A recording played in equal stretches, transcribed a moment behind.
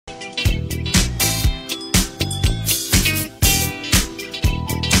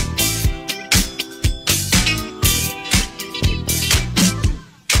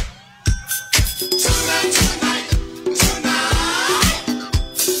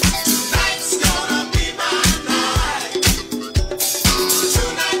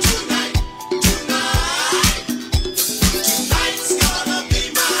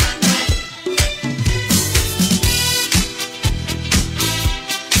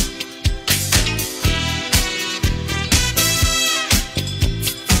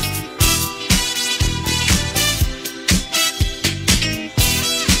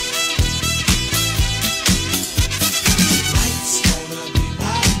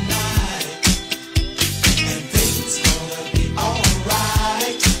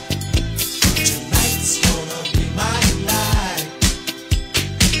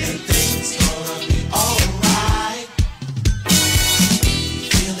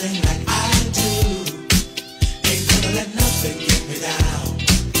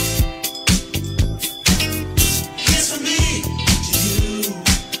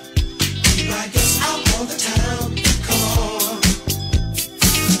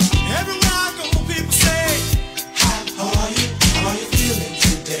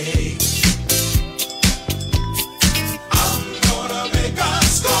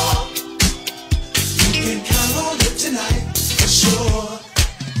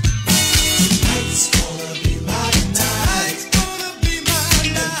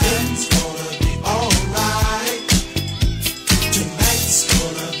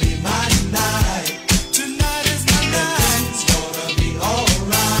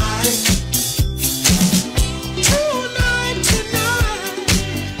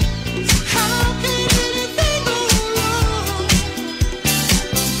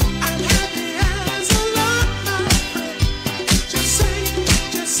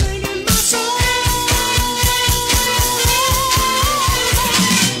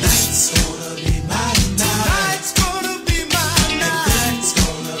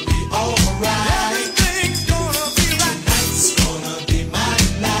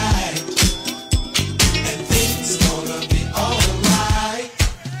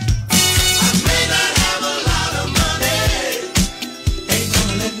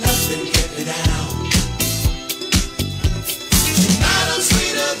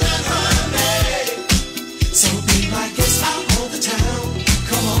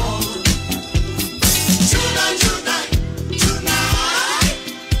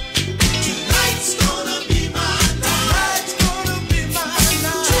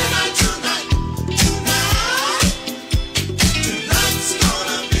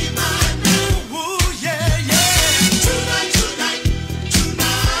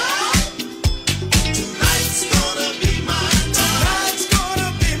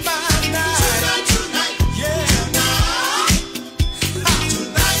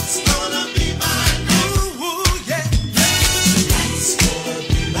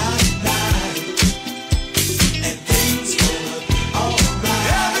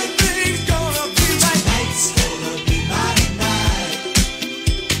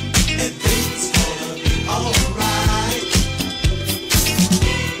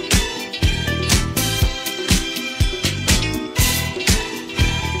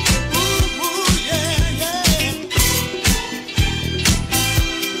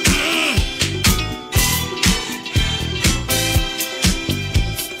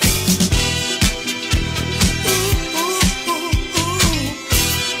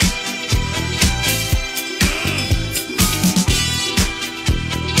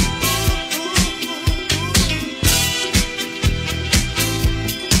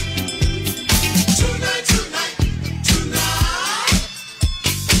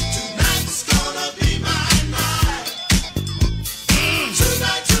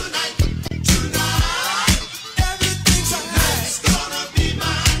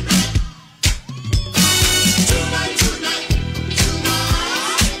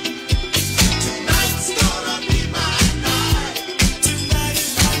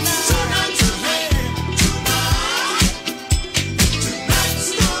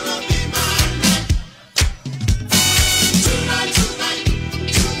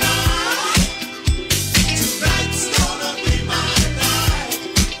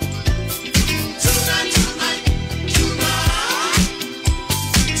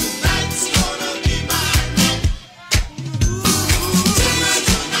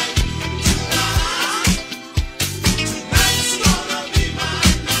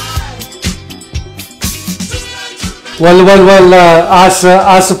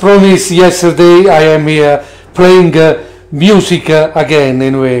As promised yesterday, I am here playing music again.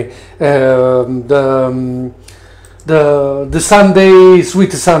 Anyway, the Sunday,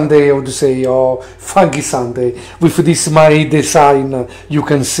 sweet Sunday, I would say, or funky Sunday, with this my design. You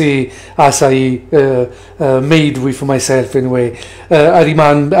can see as I made with myself. Anyway, I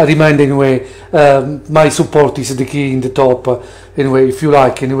remind anyway. My support is the key in the top. Anyway, if you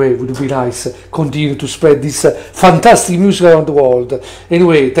like, anyway, it would be nice. Continue to spread this fantastic music around the world.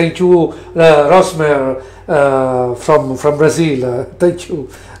 Anyway, thank you, Rosmer from Brazil. Thank you.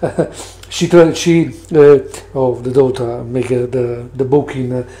 The daughter make the book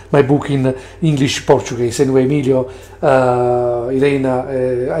in my book in English Portuguese. Anyway, Emilio, Elena,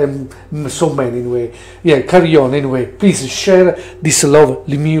 I'm so many. Anyway, yeah, carry on. Anyway, please share this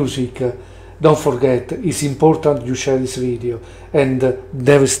lovely music. Don't forget, it's important you share this video and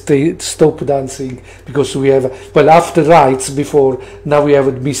never stop dancing, because we have, well, after rights before, now we have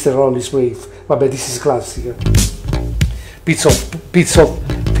Mr. Rolly's Wave. But this is classic. Piece of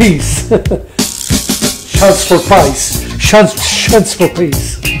peace. Chance for peace. Chance for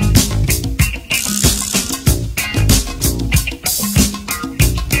peace.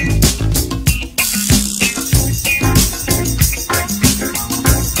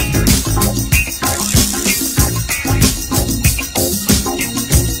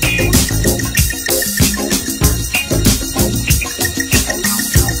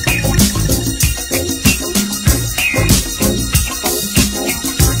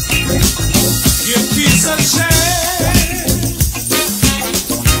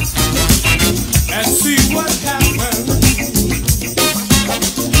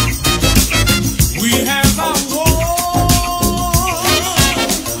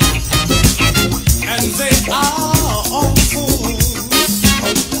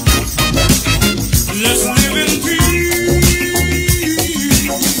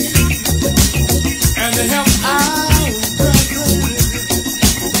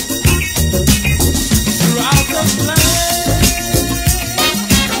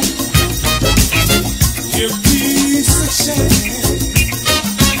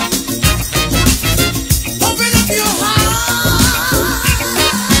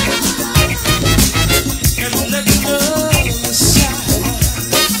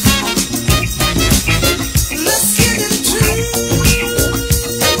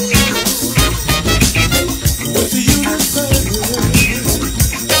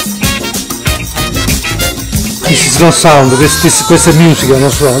 This is not sound, questa è musica,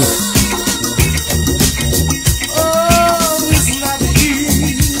 non sound.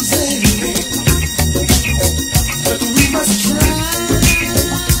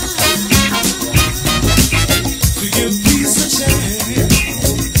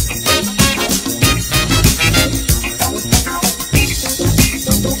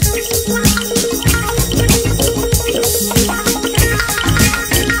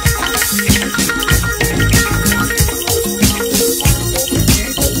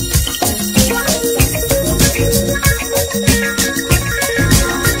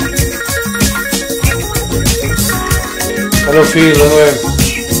 Hello Phil,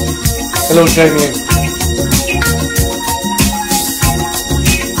 hello Jamie.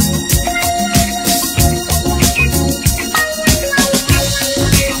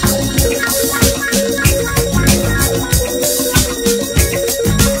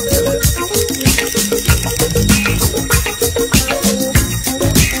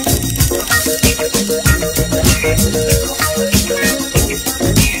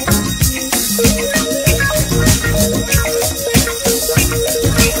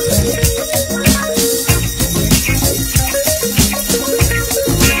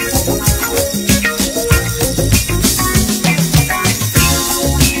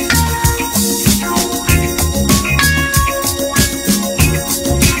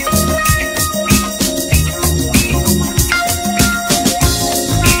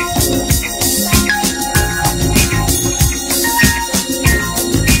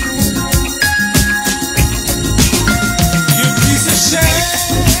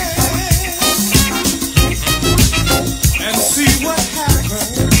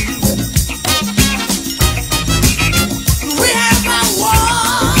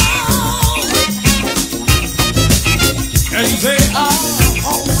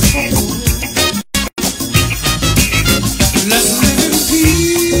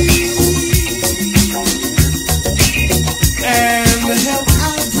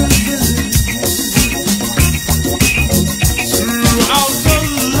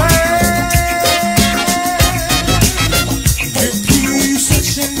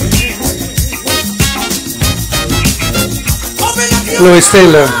 Lois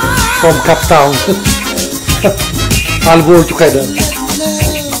Taylor from Cape Town. All work together.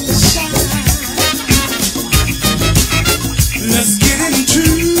 Let's get into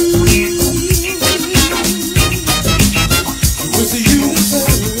with you.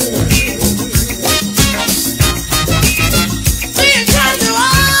 Being kind to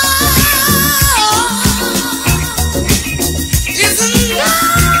all isn't easy,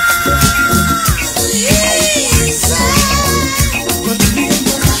 but we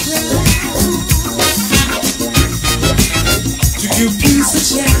to give peace a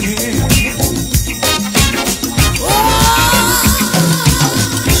chance.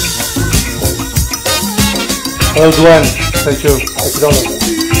 Old one, thank you.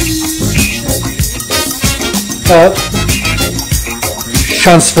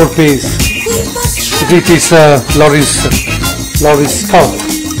 Chance for Peace. It is Loris Scott.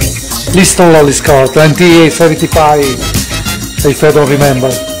 Liston Loris Scott, 2875, if I don't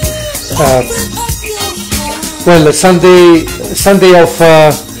remember. Well, Sunday of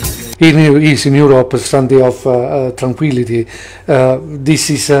is in Europe, Sunday of tranquility. This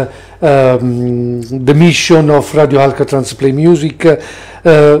is the mission of Radio Alcatraz play music.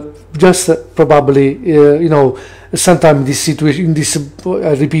 Just probably, you know, sometimes this situation, this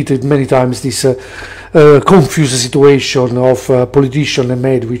I repeated many times, this confused situation of politicians and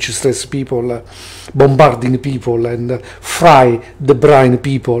made which stress people, bombarding people and fry the brain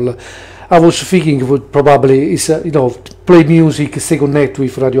people. I was thinking would probably is you know, play music, stay connected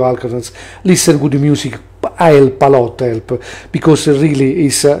with Radio Alcatraz, listen good music, help a lot, help, because really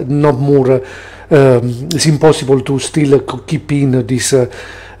is not more. It's impossible to still keep in this.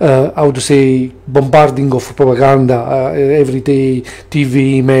 How to say, bombarding of propaganda every day,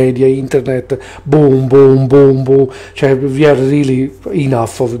 TV, media, internet, boom, boom, boom, boom. We are really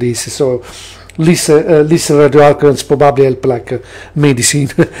enough of this. So listen Radio Alcatraz probably help like medicine.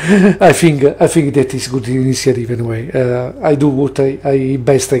 I think that is good initiative anyway. I do what I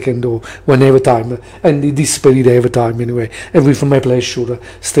best I can do whenever time, and in this period every time anyway, and with my pleasure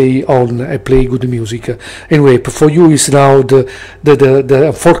stay on and play good music. Anyway, for you is now the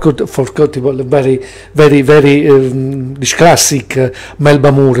forgettable, very this classic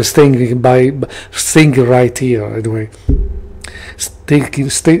Melba Moore staying right here anyway. What you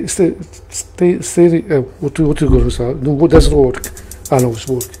going to say? No, what doesn't work? I know it's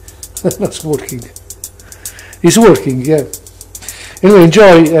working. That's working. It's working, yeah. Anyway,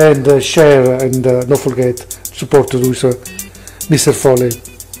 enjoy and share, and don't forget support the producer, Mr Folly.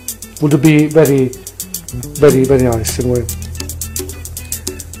 Would be very nice anyway.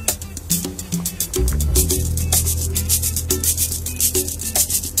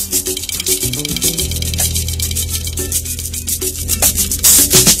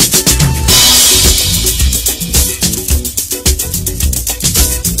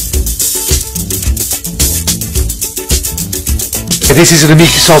 This is the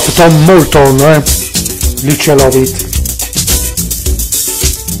mix of Tom Moulton, Lucia love it.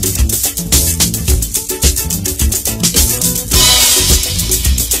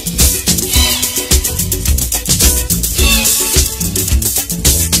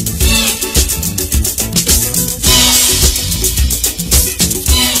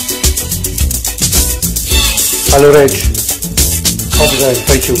 Hello Reg, copy,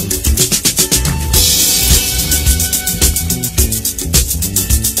 thank you.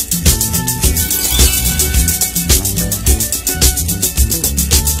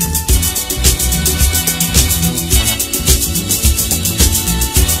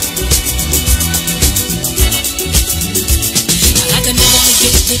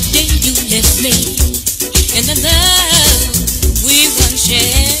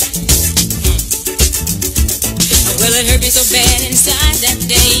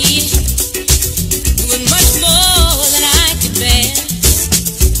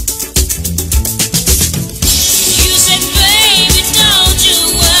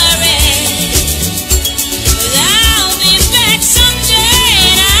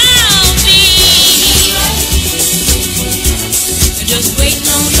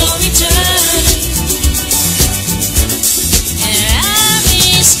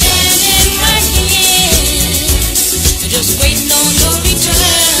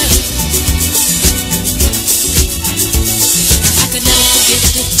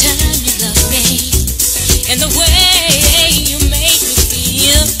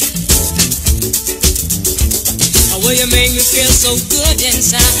 So good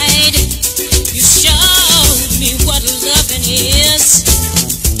inside, you showed me what loving is.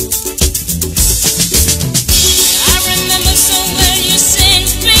 I remember so well you said,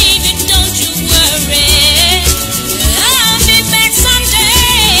 baby, don't you worry, I'll be back someday.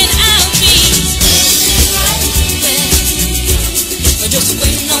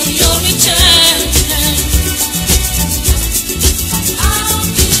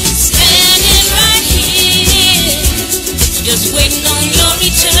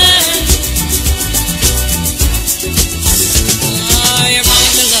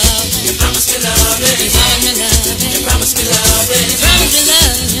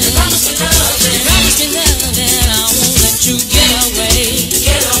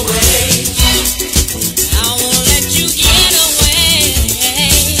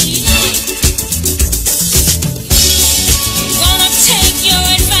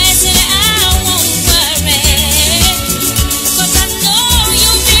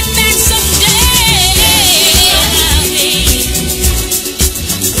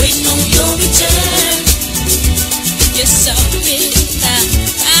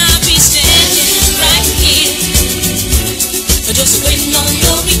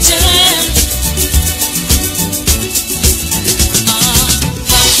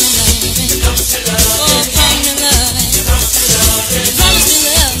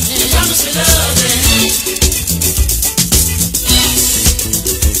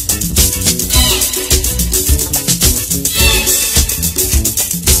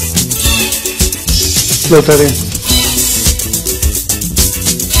 Lottery.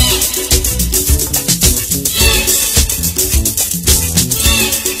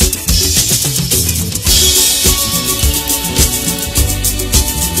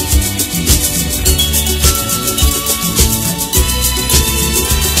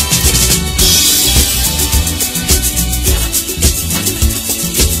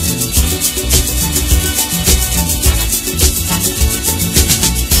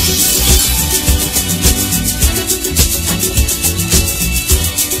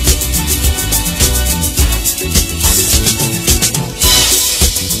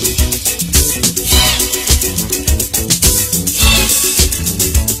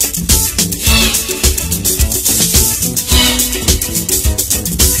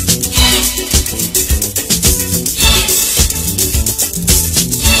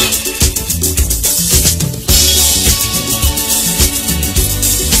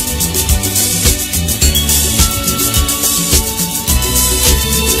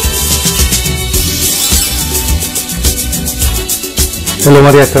 Hello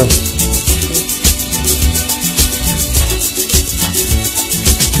Marietta.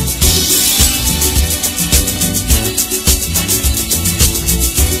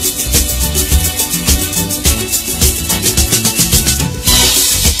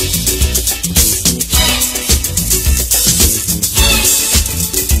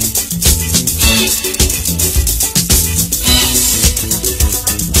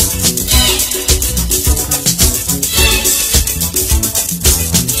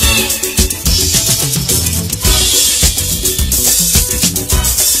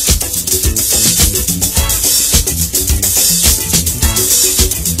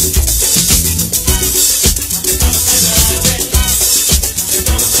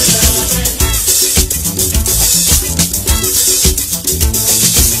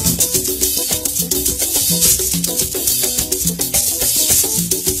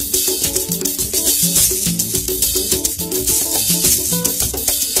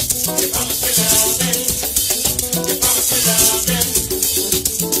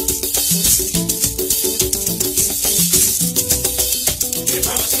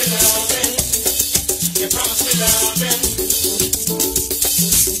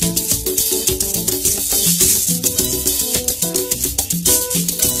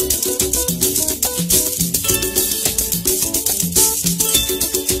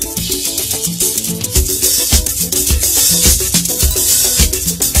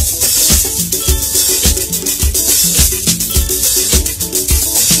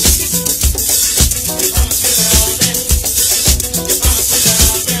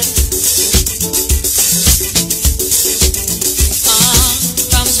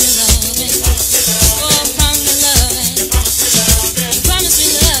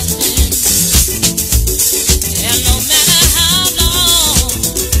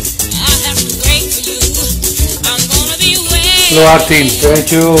 Hello Artin,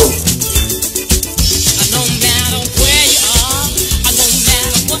 thank you.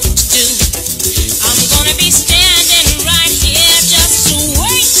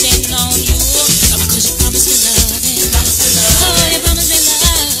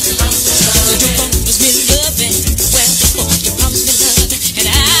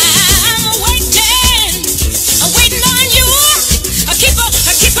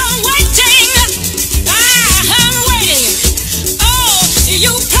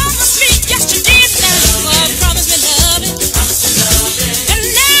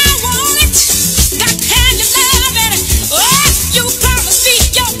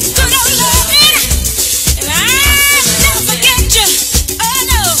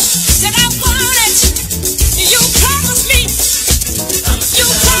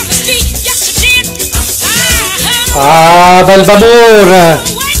 Ah, Belvamore,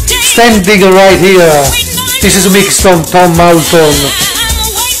 standing right here. This is mixed on Tom Moulton.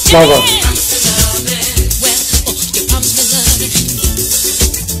 Love it.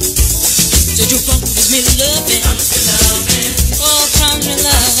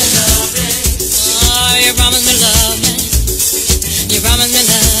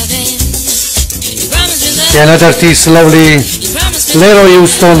 Yeah, another artist, lovely Leroy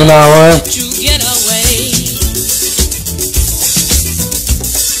Houston now.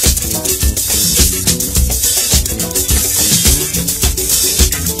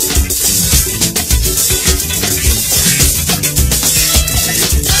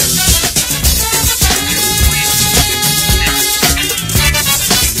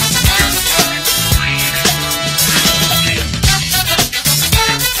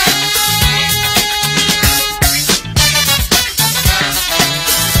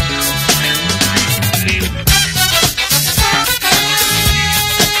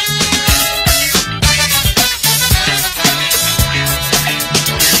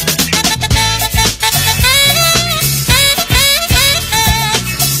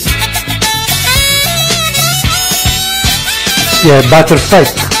 Yeah,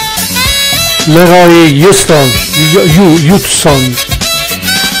 Butterfat. Leroy Hudson.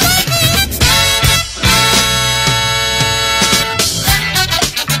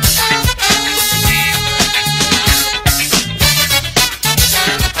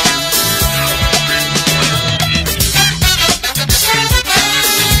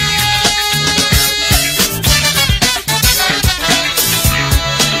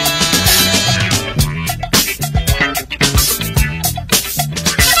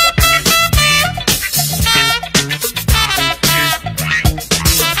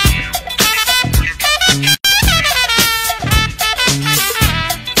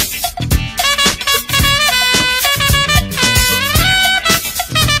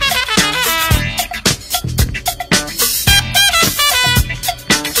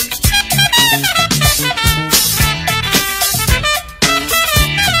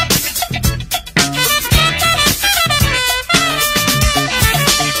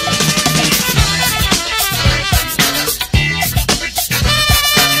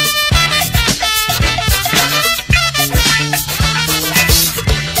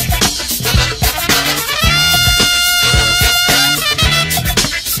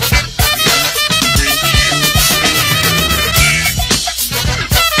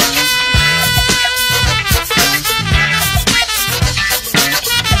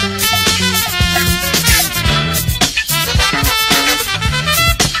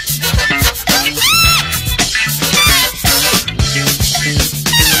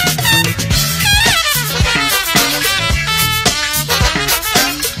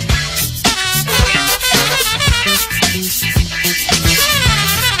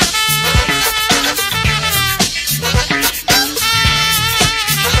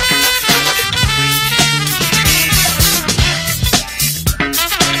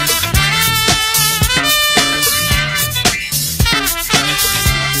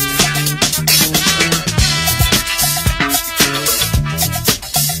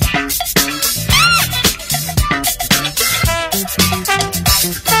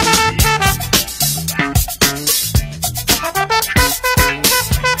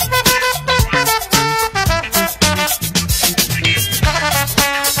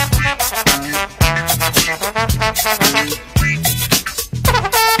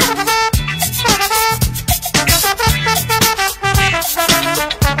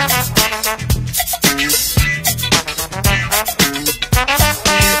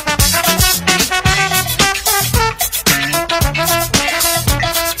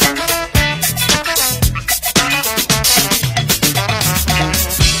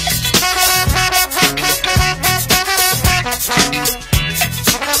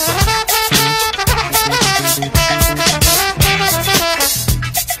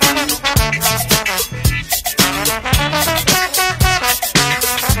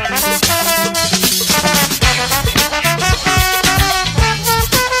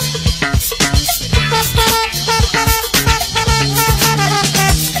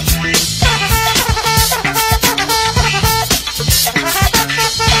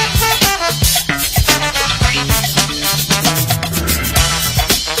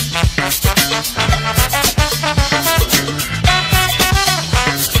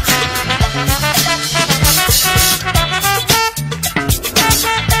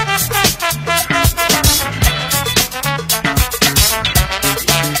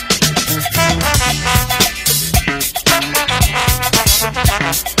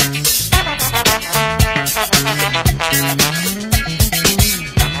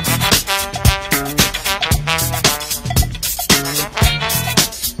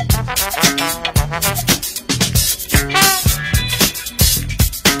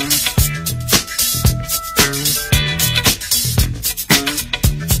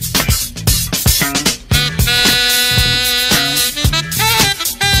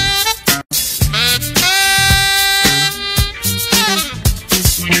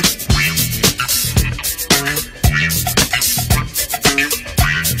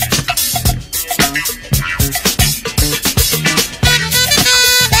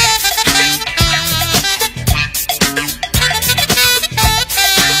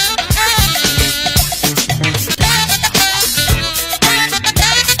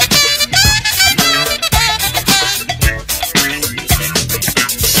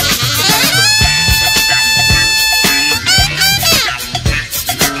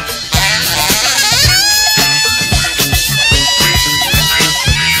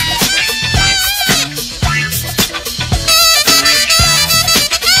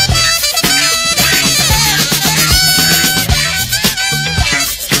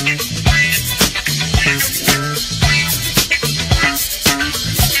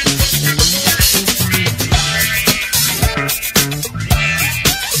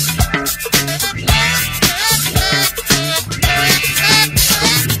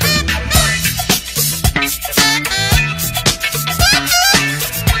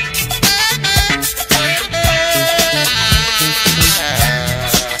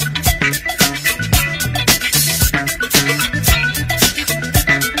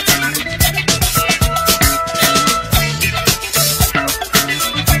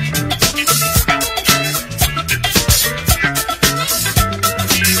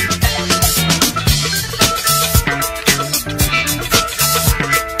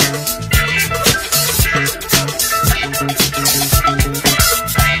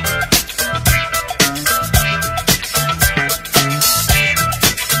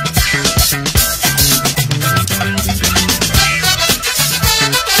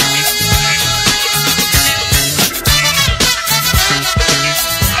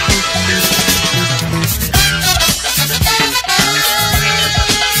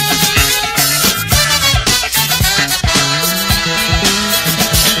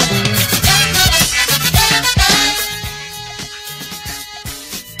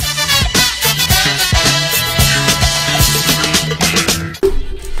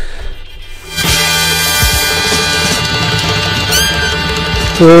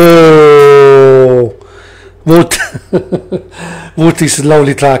 Oh, what? What is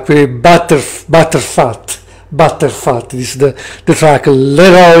lovely track? Butterfat. This is the track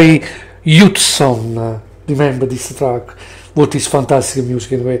Leroy Hudson. Remember this track? What is fantastic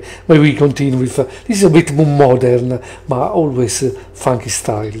music anyway. But we continue with this is a bit more modern, but always funky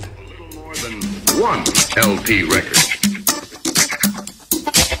style. More than one LP record.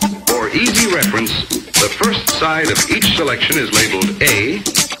 For easy reference, the first side of each selection is labeled A,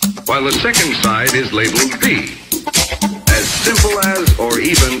 while the second side is labeled B. As simple as, or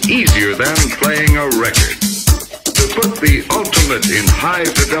even easier than, playing a record. To put the ultimate in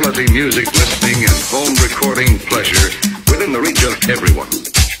high-fidelity music listening and home recording pleasure within the reach of everyone.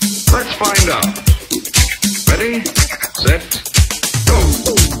 Let's find out. Ready, set, go.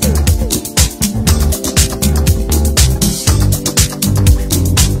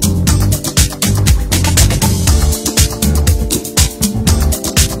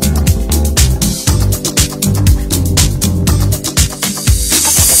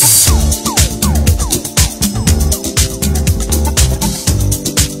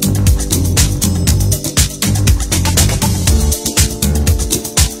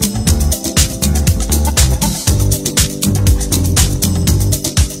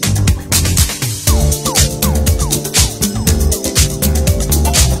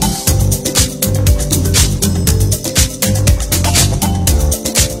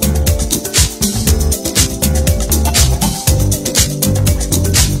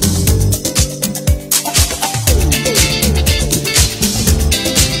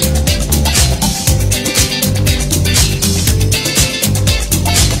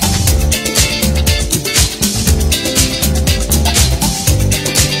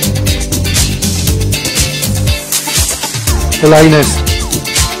 Hola Inés.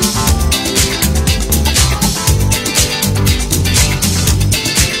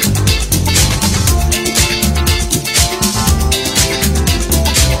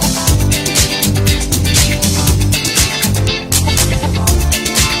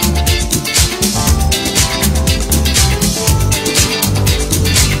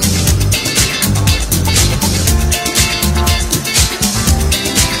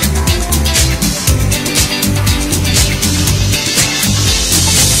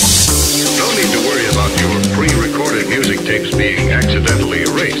 Tapes being accidentally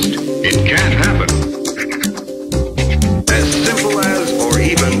erased. It can happen. As simple as, or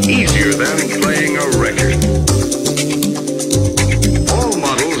even easier than, playing a record. All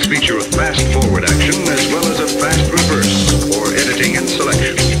models feature a fast forward action as well as a fast reverse for editing and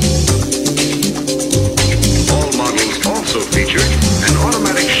selection. All models also feature an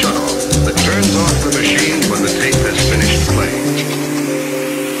automatic shutoff that turns off the machine when the tape has finished playing.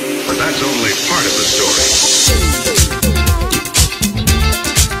 But that's only part of the story.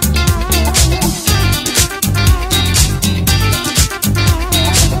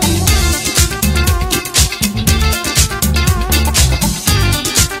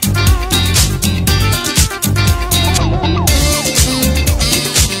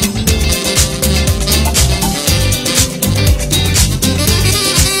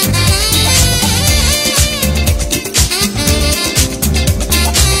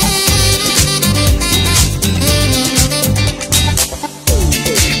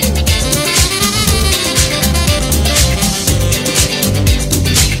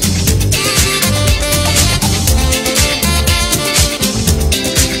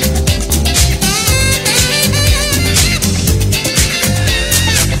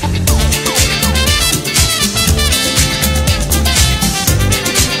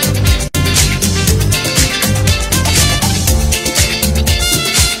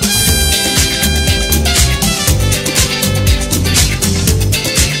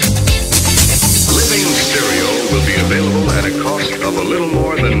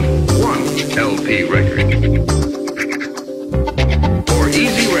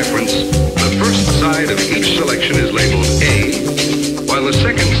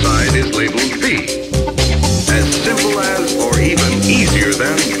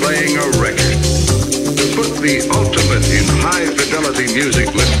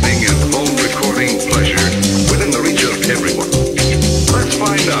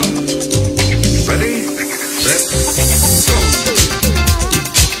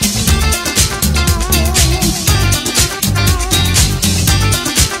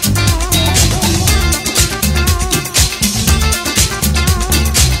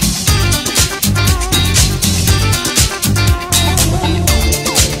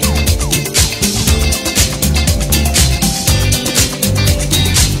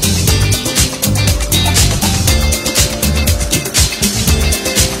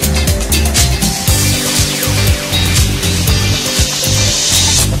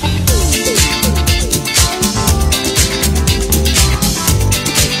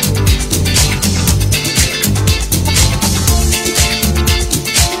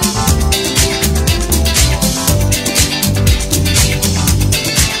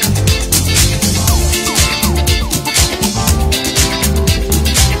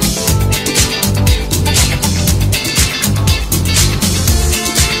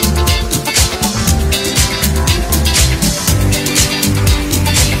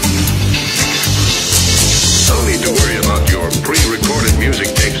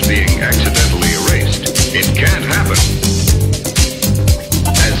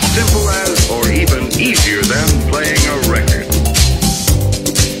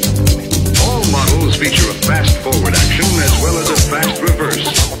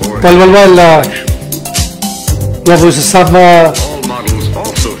 Well, there was some All models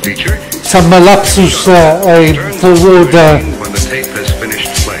also feature lapsus forward when the tape has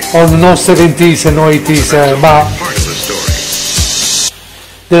finished playing. on no 70s and no 80s, but Part of the story.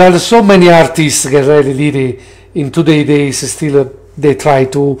 there are so many artists that really in today's days still they try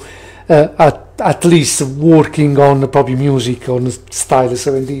to at least working on proper music on style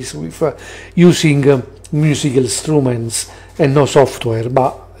 70s with using musical instruments and no software,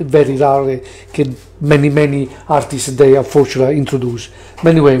 but very rarely can many artists they unfortunately introduce. But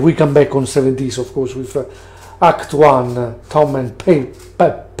anyway, we come back on 70s of course with Act 1, Tom and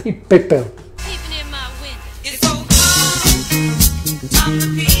Pepper. Even in my window. It's so cold. I'm the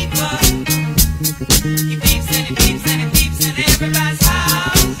people. He beeps and he beeps and he beeps in everybody's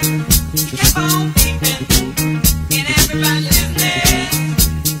house. He kept on beeping in everybody's business.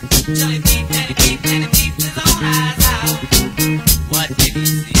 Till he beeped and he beeped and he beeped his own eyes out. What did he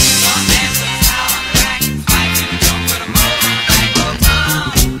see? Some man was out on the rack, fighting, don't put a motor on the back of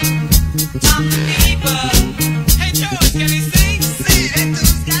Tom. Tom the people. Hey George, can he sing? See, that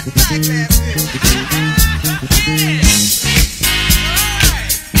dude's got the back there.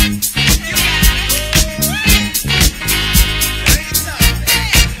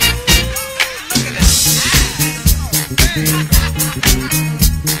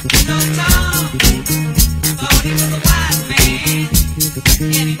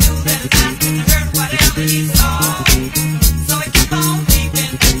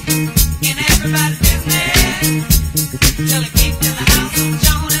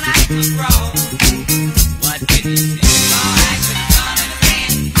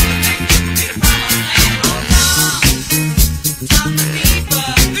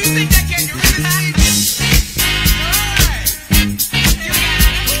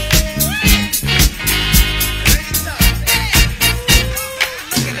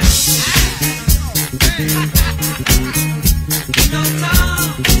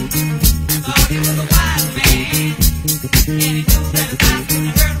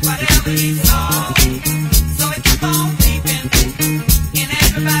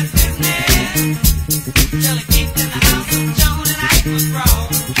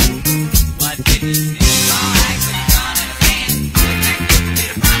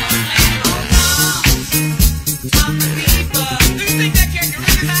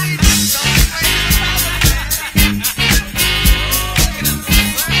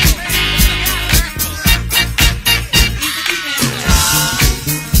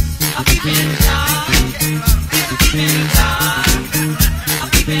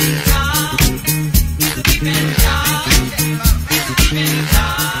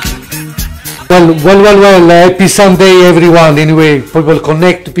 Well, happy Sunday everyone. Anyway, people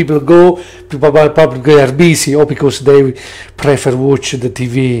connect, people go, people probably are busy or because they prefer watch the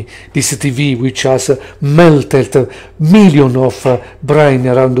TV, this TV which has melted million of brain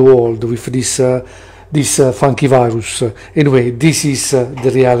around the world with this funky virus. Anyway, this is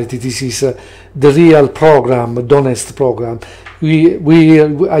the reality, this is the real program, the honest program.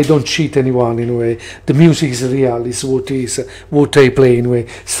 I don't cheat anyone anyway. The music is real, is what I play anyway.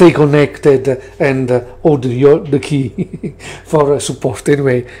 Stay connected and hold the key for support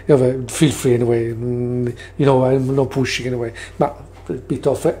anyway. Feel free anyway. I'm not pushing anyway, but a bit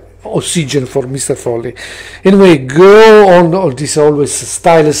of oxygen for Mr. Folly. Anyway, go on this always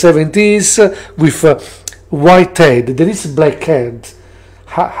style 70s with white head. There is black head,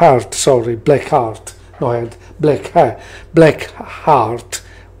 heart. Sorry, black heart. No head. Black hair, black heart,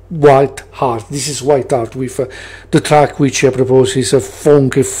 white heart. This is white heart with the track which I propose is a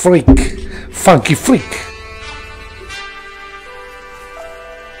funky freak.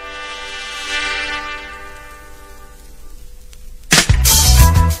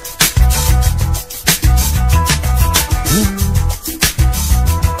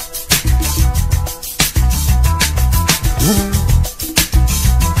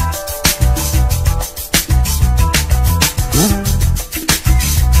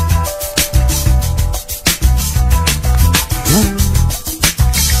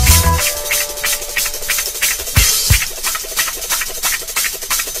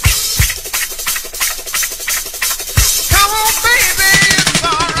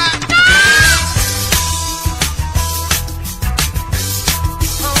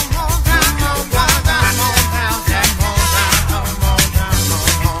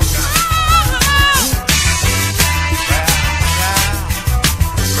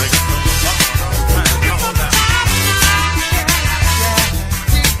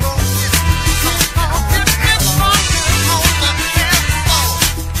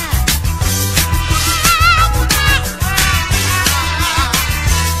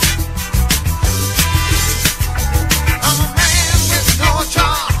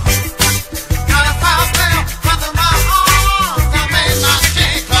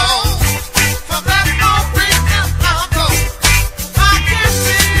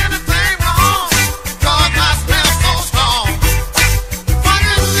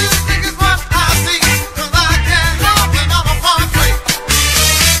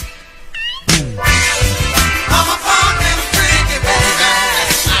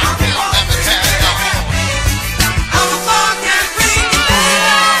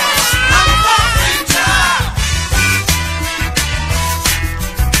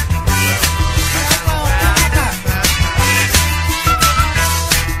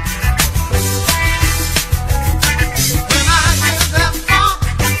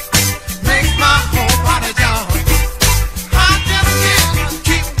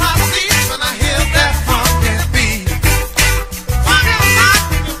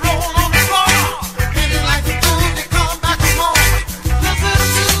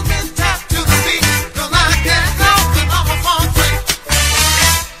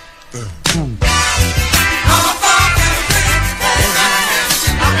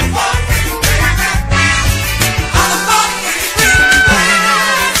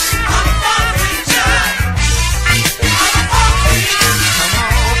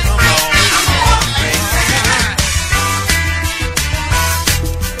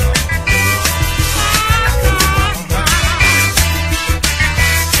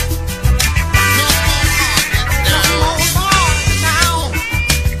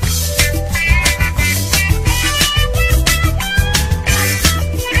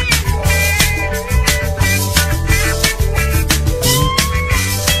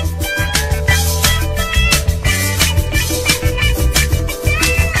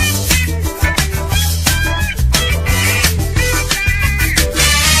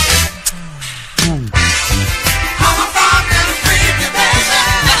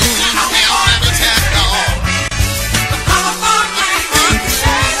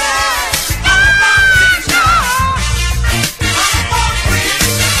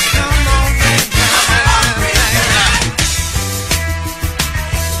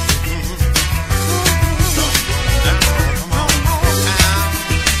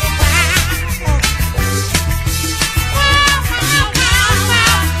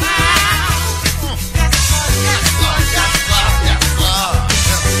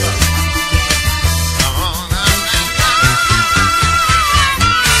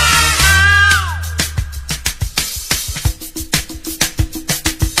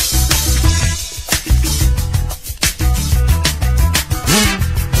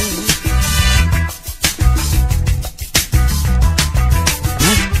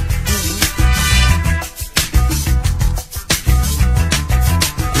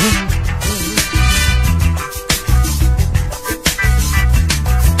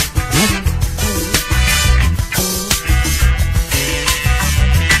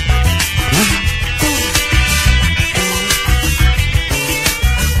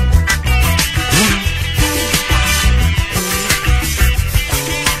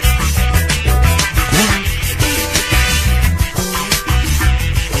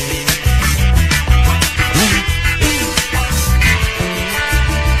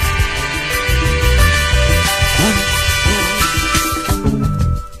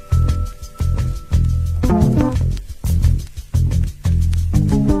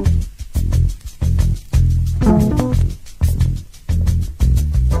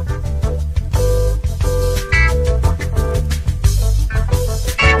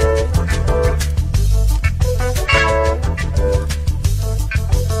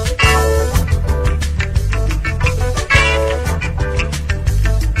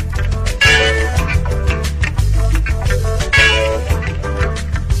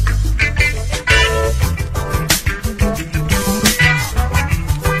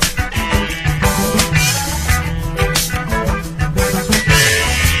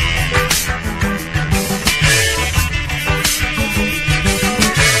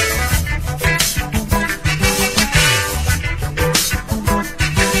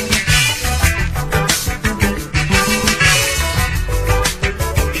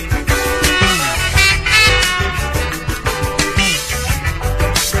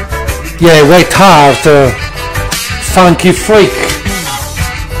 Yeah, White Heart, Funky Freak.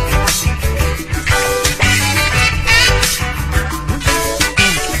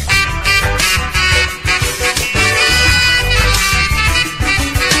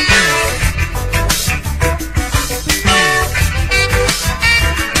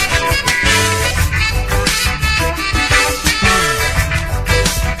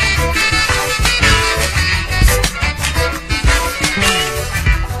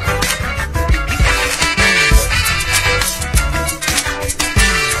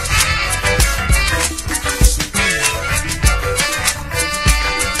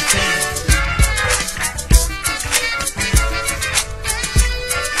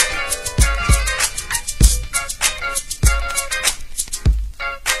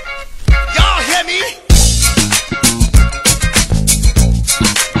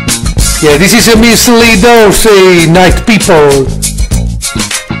 Yeah, this is a Miss Lee Dorsey, Night People.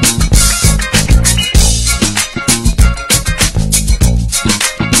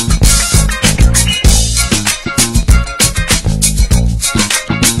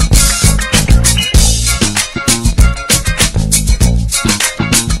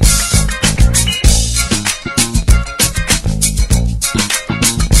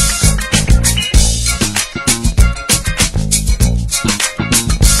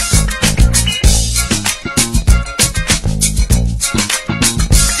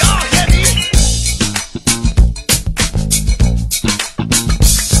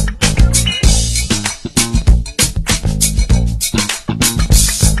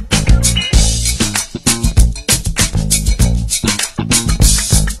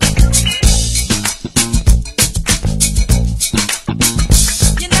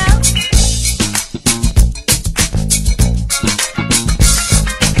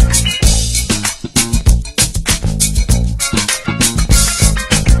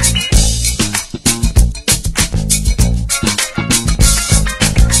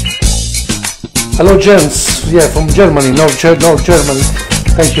 Hello gents, yeah, from Germany, North Germany,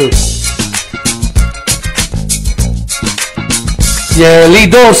 thank you. Yeah, Lee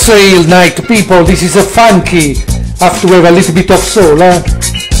Dorsey, Night People, this is a funky, have to have a little bit of soul, eh?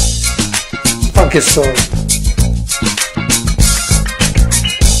 Funky soul.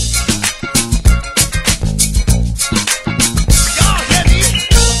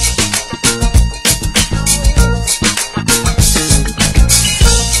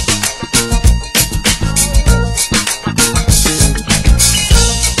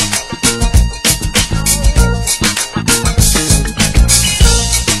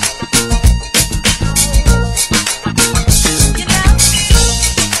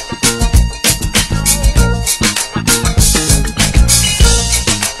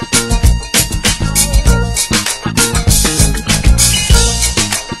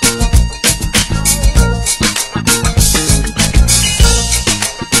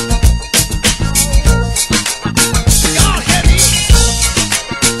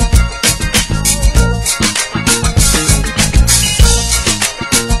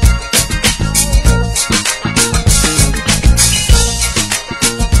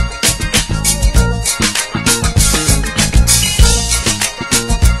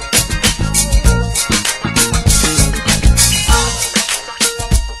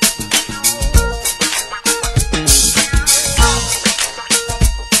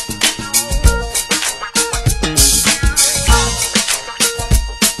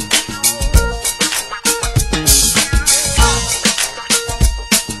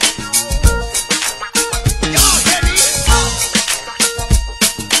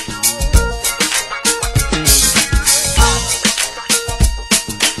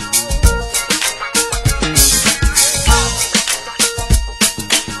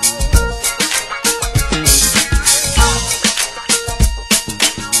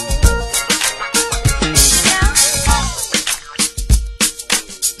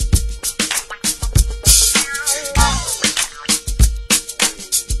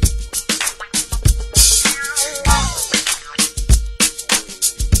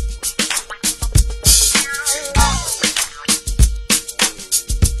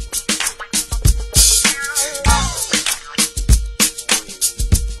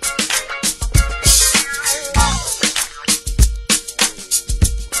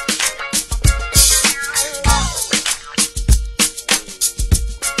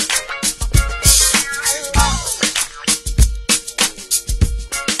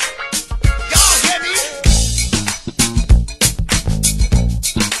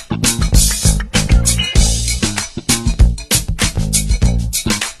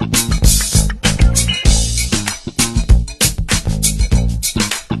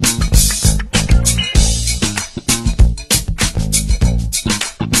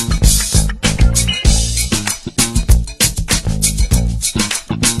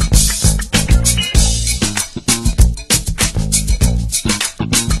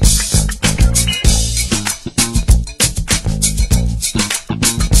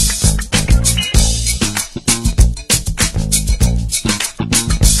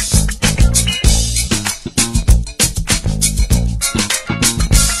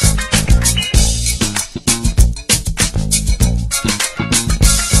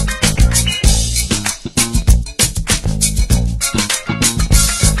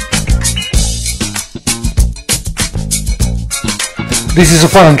 This is a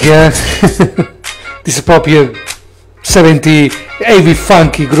funky, eh? This is probably a 70 heavy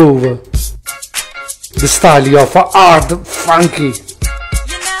funky groove. The style of hard funky.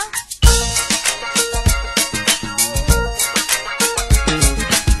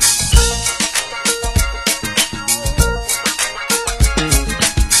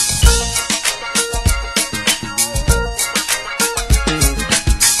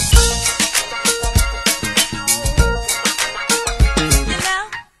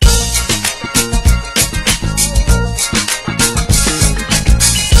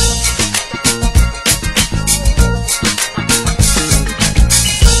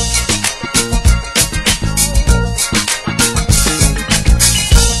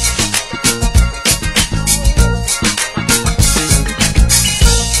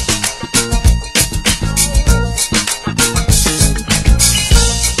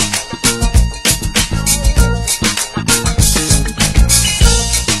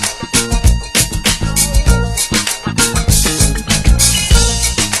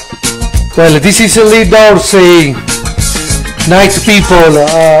 Well, this is Lee Dorsey, Night People,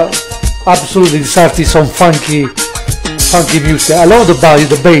 absolutely this artist on funky music. I love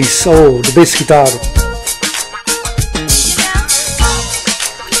the bass, oh, the bass guitar.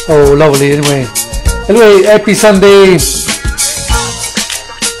 Oh, lovely, anyway, happy Sunday.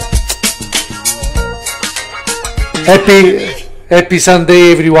 Happy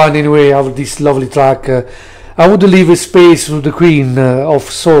Sunday everyone, anyway, of this lovely track. I would leave a space to the Queen of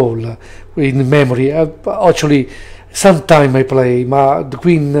Soul in memory. Actually, sometime I play the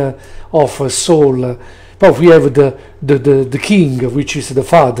Queen of Soul, but we have the King, which is the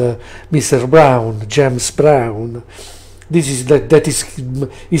father, Mr. Brown, James Brown. This is that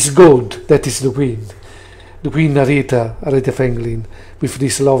is God. That is the Queen Aretha Franklin, with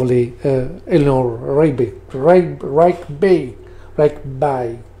this lovely Eleanor Rigby.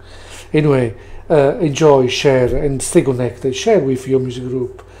 Anyway. Enjoy, share, and stay connected. Share with your music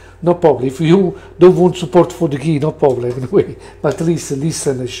group. No problem. If you don't want support for the key, no problem anyway. But at least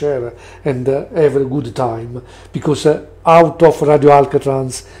listen and share and have a good time. Because out of Radio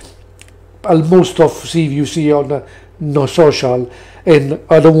Alcatraz, most of you see on no social, and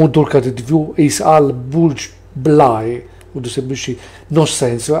I don't want to talk at the view, is all bullshit. No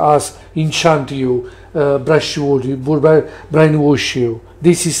sense, as enchant you, brush you, brainwash you.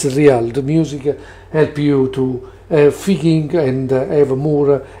 This is real. The music help you to thinking and have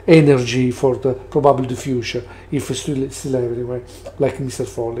more energy for probably the future, if still have anyway, like Mr.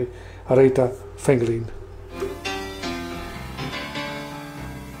 Folly, Aretha Franklin.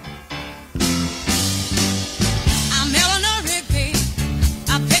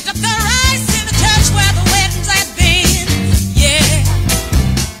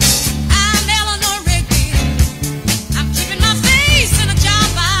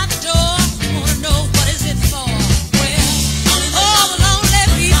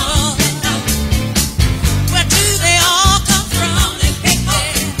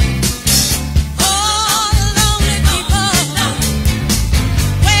 Oh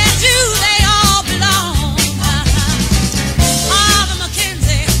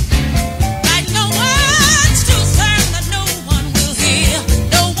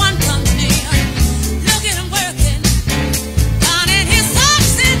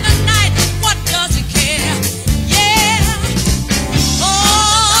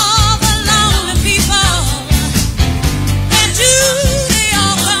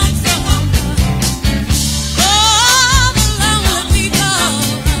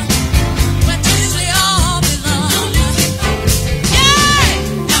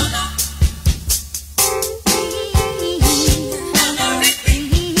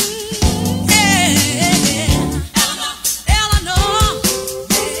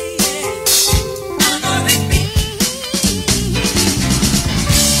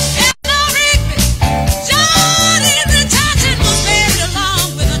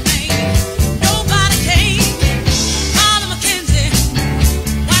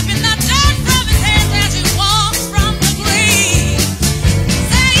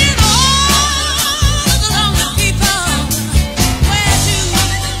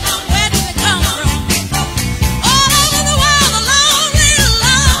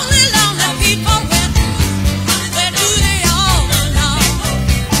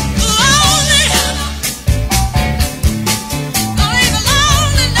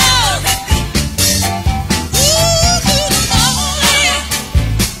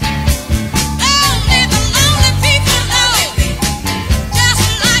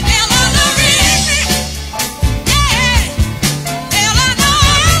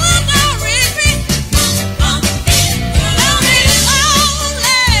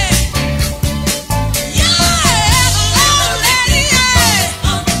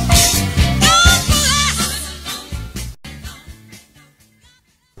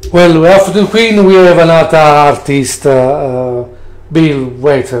Well, after the Queen, we have another artist, Bill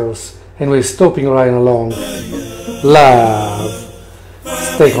Withers, and we're stopping right along. Love.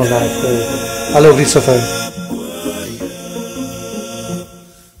 Stay connected. I love this affair.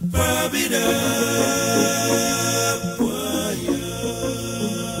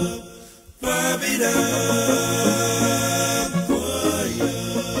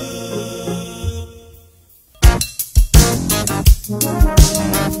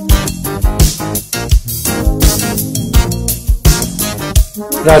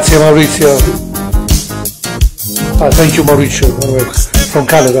 Grazie Maurizio. Thank you Maurizio, from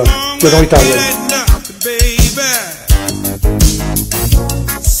Canada. You know Italian.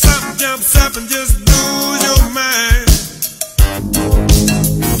 Something jumps up and just blows your mind.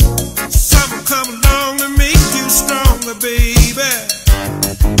 Something come along to make you stronger, baby.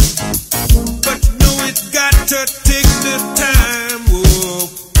 But you know it's got to take the time. Whoa.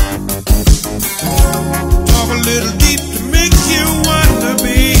 Talk a little deep to make you wonder,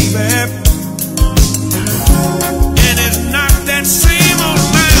 baby. And it's not that same old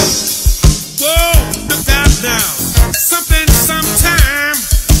line. Whoa, look out now. Something sometime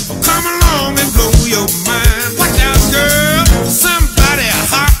will come along and blow your mind. Watch out, girl. Somebody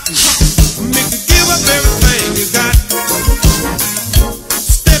hot make you give up everything you got.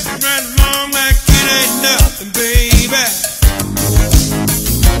 Stepping right along like it ain't nothing, baby.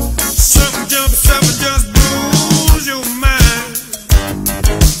 Something jumps up and just blows your mind.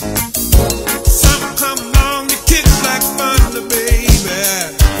 Something come along to kick like thunder, baby.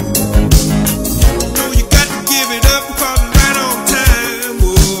 No, you got to give it up because it's right on time.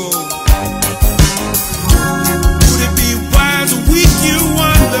 Whoa. Would it be wise or weak, you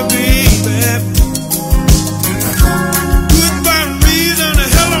wonder, baby? Goodbye reason, a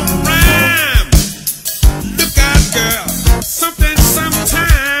hell of a rhyme. Look out, girl. Something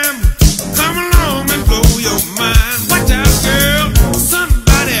sometime come along and blow your mind. Watch out, girl.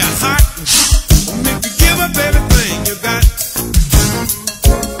 Somebody hot make you give up everything you got.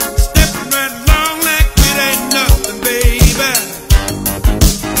 Stepping right along like it ain't nothing, baby.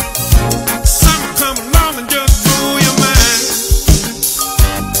 Something come along and just blow your mind.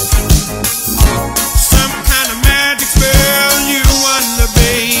 Some kind of magic spell, you wonder,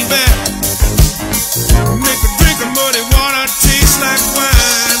 baby. Make a drink of muddy water taste like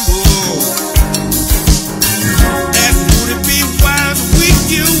wine. Whoa. That would it be wise or weak,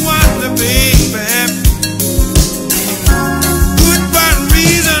 you wonder, baby. Goodbye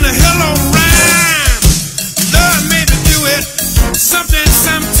reason, a hell of a rhyme. Love made me do it. Something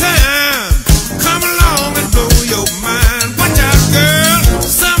sometime come along and blow your mind. Watch out, girl.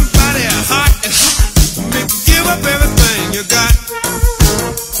 Somebody hot make you give up everything you got.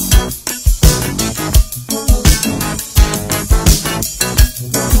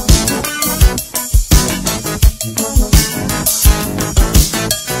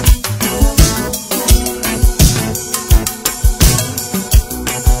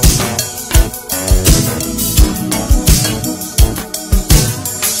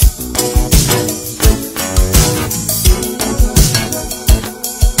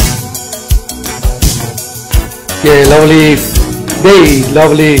 Yeah, lovely day,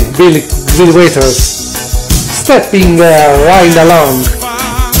 lovely Bill Withers. Stepping right along.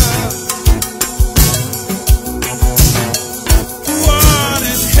 What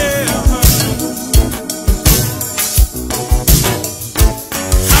is heaven?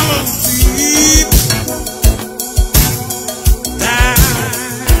 How deep thy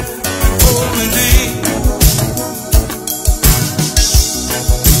holy name?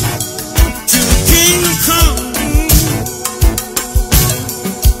 To the King come,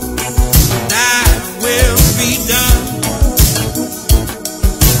 thy will be done.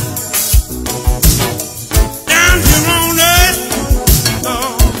 Down here on earth,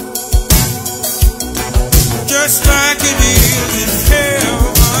 Lord, just like it is in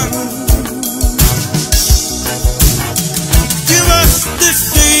heaven. Give us this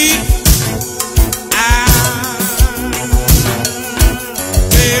day our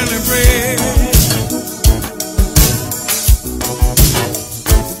daily bread.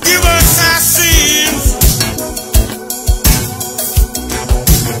 Give us our sins,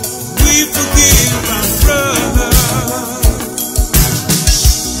 we forgive our brother.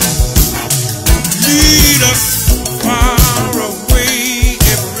 Lead us far away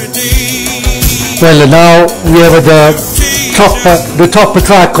every day. Well, now we have the top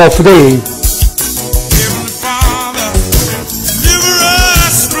track of the day. Heavenly Father, deliver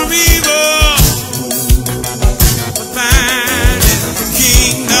us from evil. For thine is the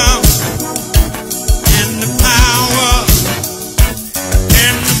kingdom and the power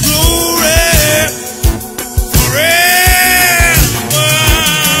and the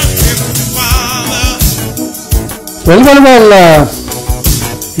Well,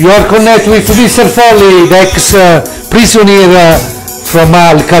 you are connected with Mr Folly, the ex-prisoner from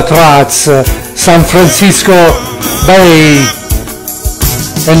Alcatraz, San Francisco Bay,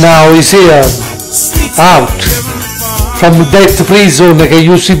 and now he's here, out from that prison that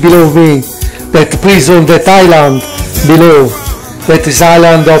you see below me, that prison, that island below, that is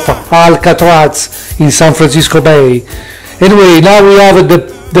island of Alcatraz in San Francisco Bay. Anyway, now we have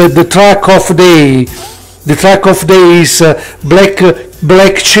the track of the day. The track of the day is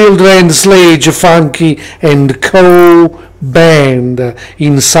Black Children, Sledge, Funky and Co Band,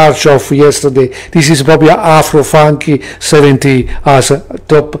 In Search of Yesterday. This is probably Afro Funky 70 as a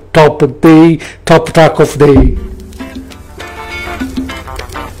top track of day.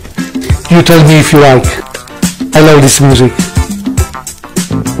 You tell me if you like. I love this music.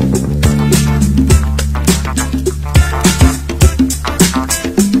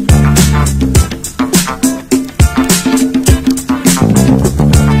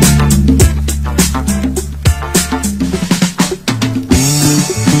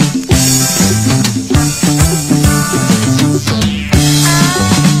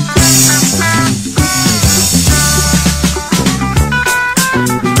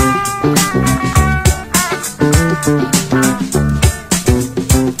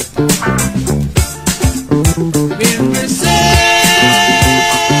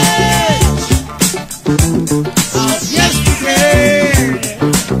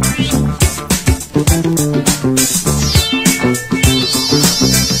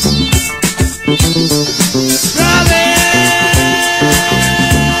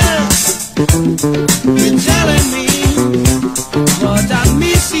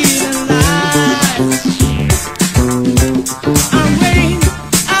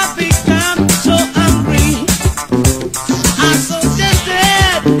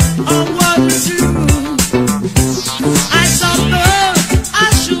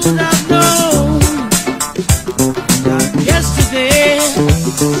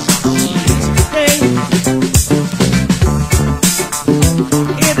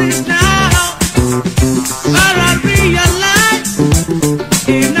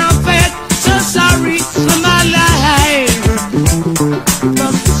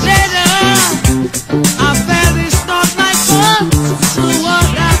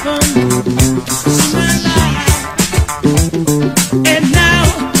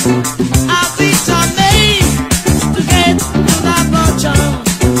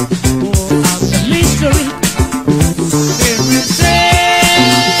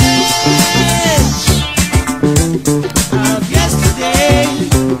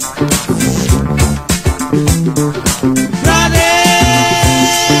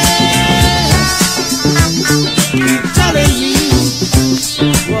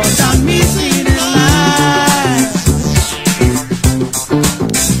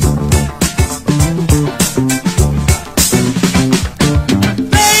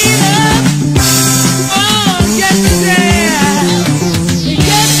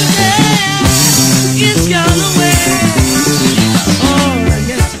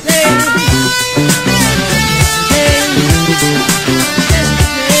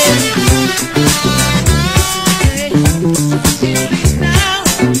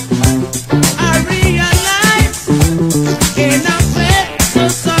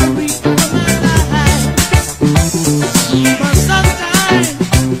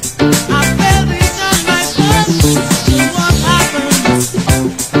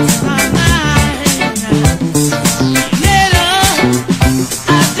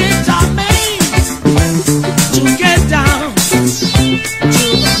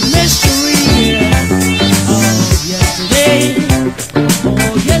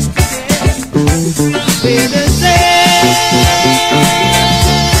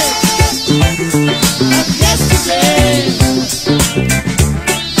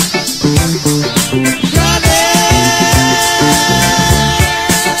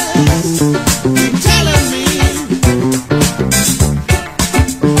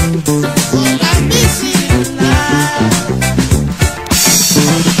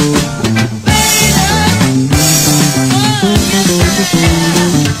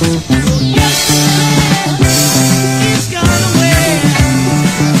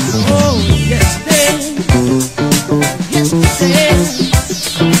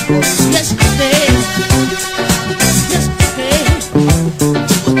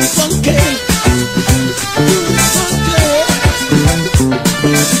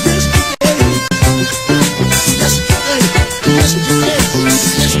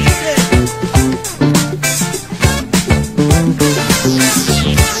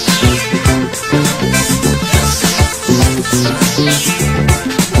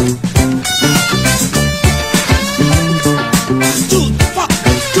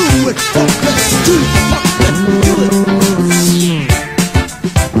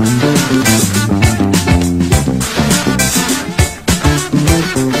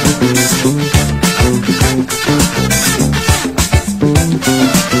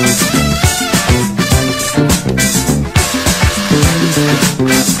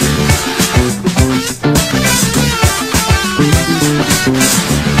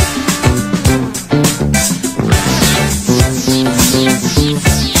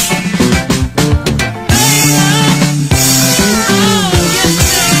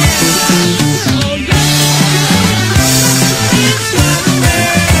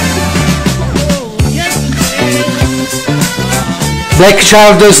 Black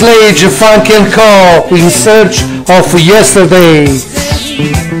Child Slade, Funk & Co. In Search of Yesterday.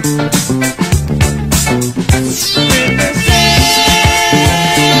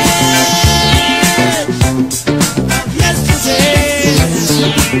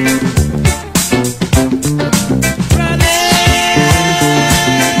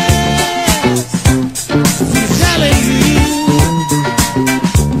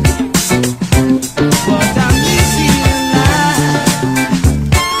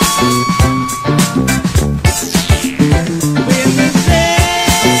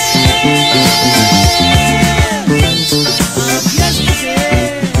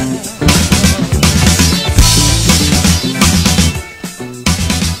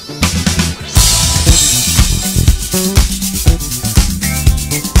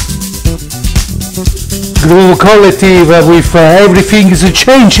 Groove Collective with Everything is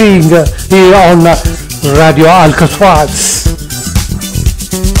Changing here on Radio Alcatraz.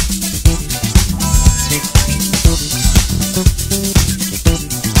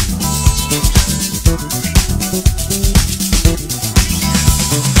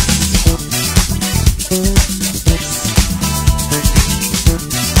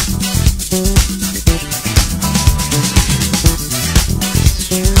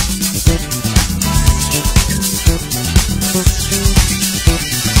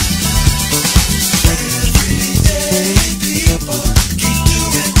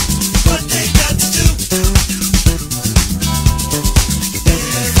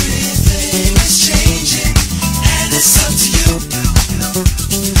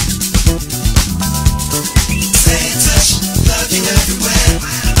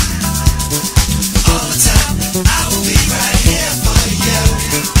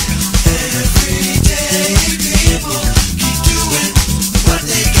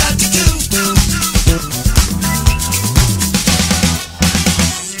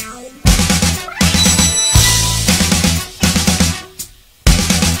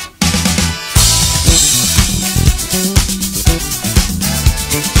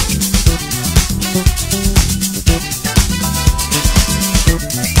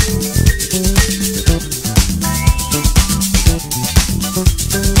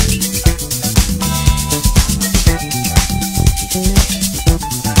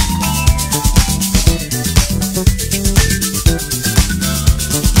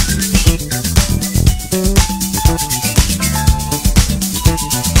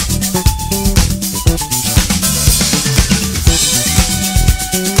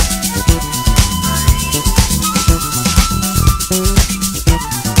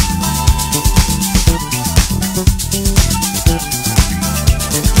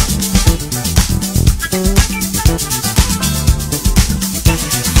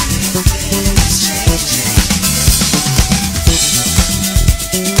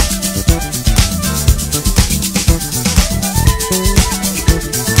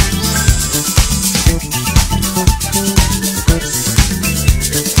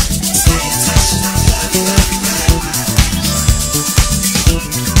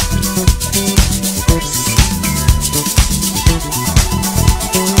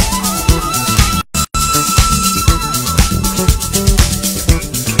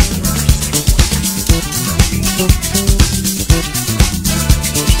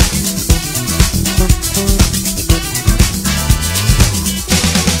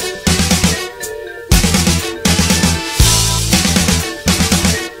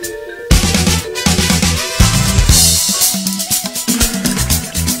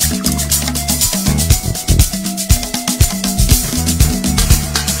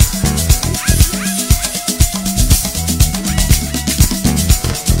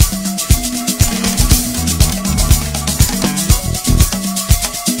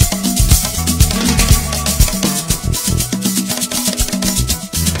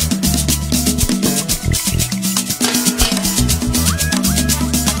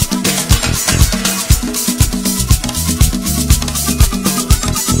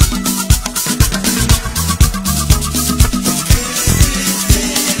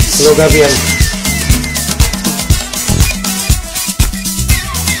 Lo Gabriel.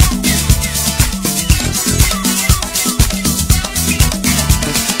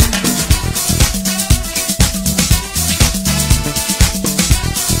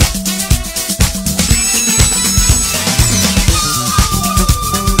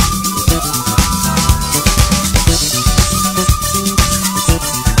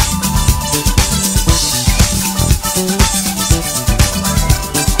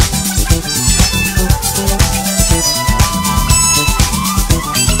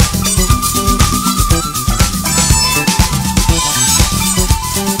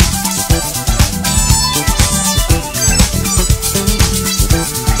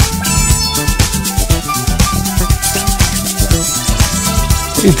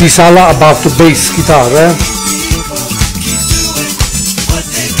 It is all about the bass guitar, eh?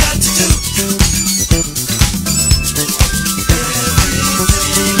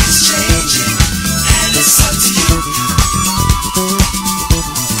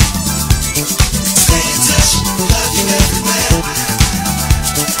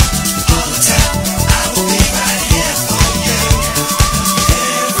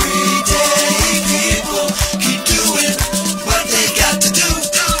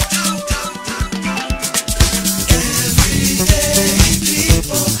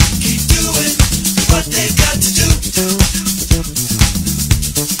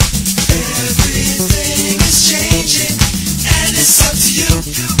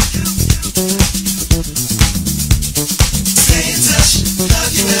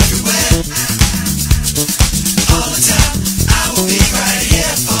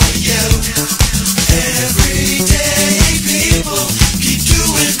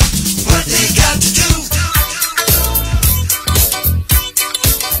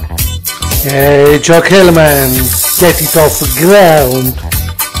 Hey, Joe Hellman, get it off the ground.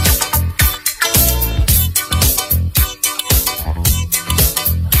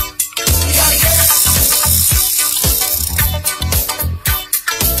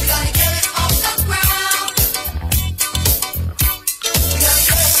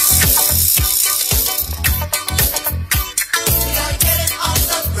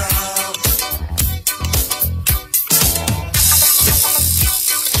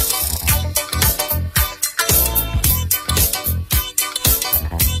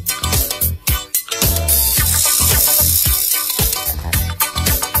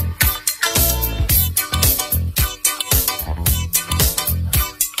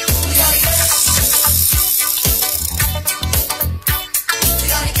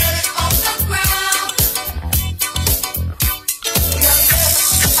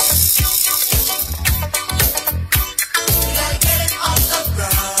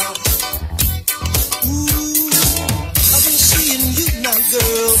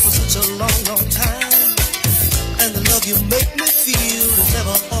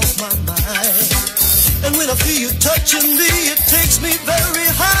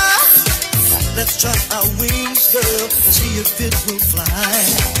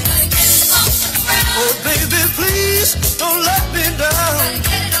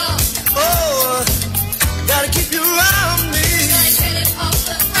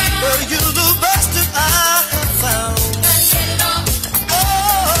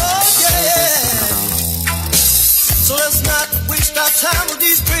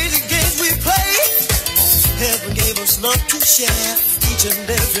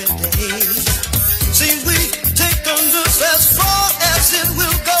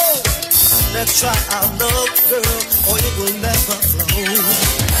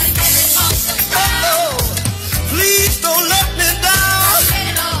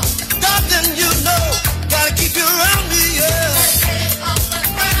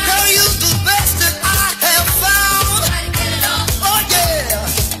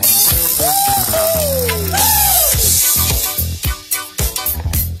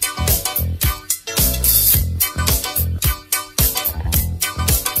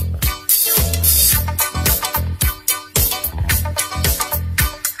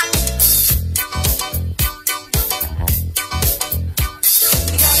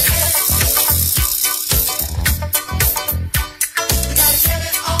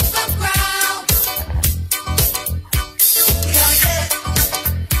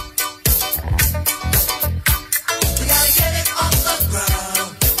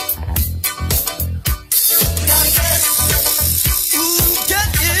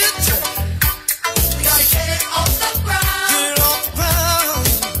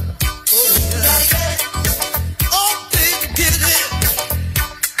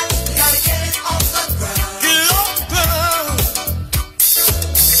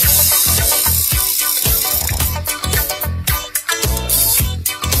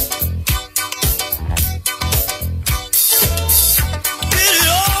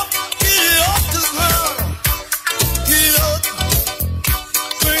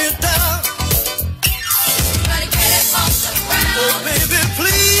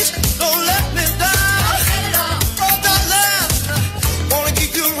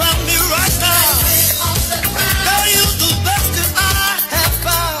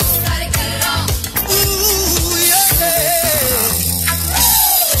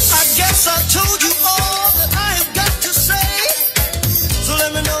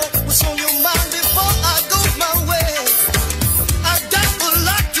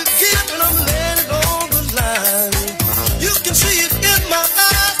 See it in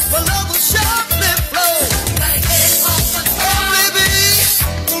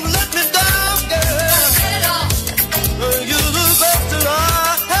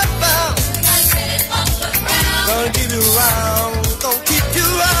ground. Don't keep you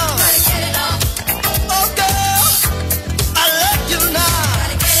around. Oh girl, I love you now.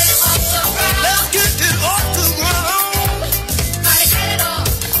 Let's get it off the ground. Get it off,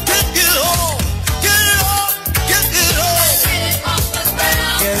 get it off, get it off. Get it off the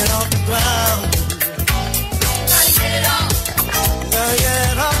ground. Get it off the ground.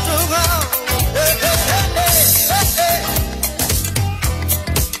 Get off the ground. Hey, hey, hey, hey, hey.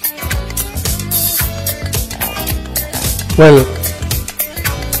 Well, You're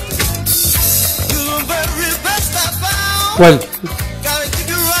the very best I found. well, Gotta keep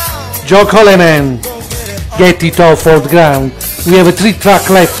you around. Joe Coleman, Go get it. get it off the ground. We have a 3 track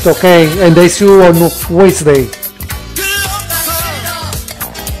left, okay? And I see you on Wednesday. Get it off the ground.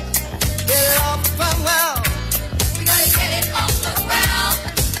 Get it off the ground.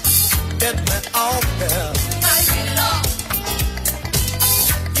 Get me off there.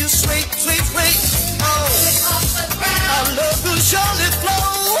 You sweet, sweet, sweet. Oh, our love will surely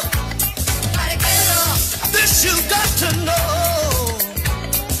flow. This you got to know.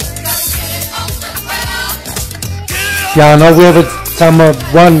 Yeah, now we have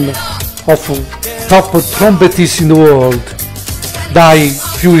one of top trumpetists in the world. Died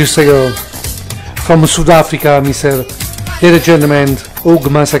few years ago. From South Africa, Mr. Ladies and gentlemen, Hugh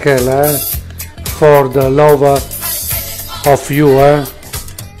Masekela, for the love of you,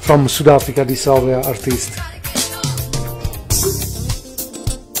 from South Africa, this our artist.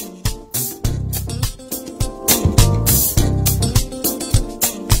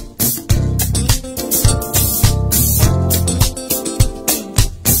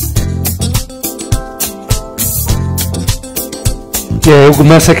 Yeah, Hugh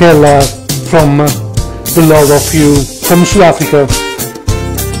Masekela, from the love of you, from South Africa.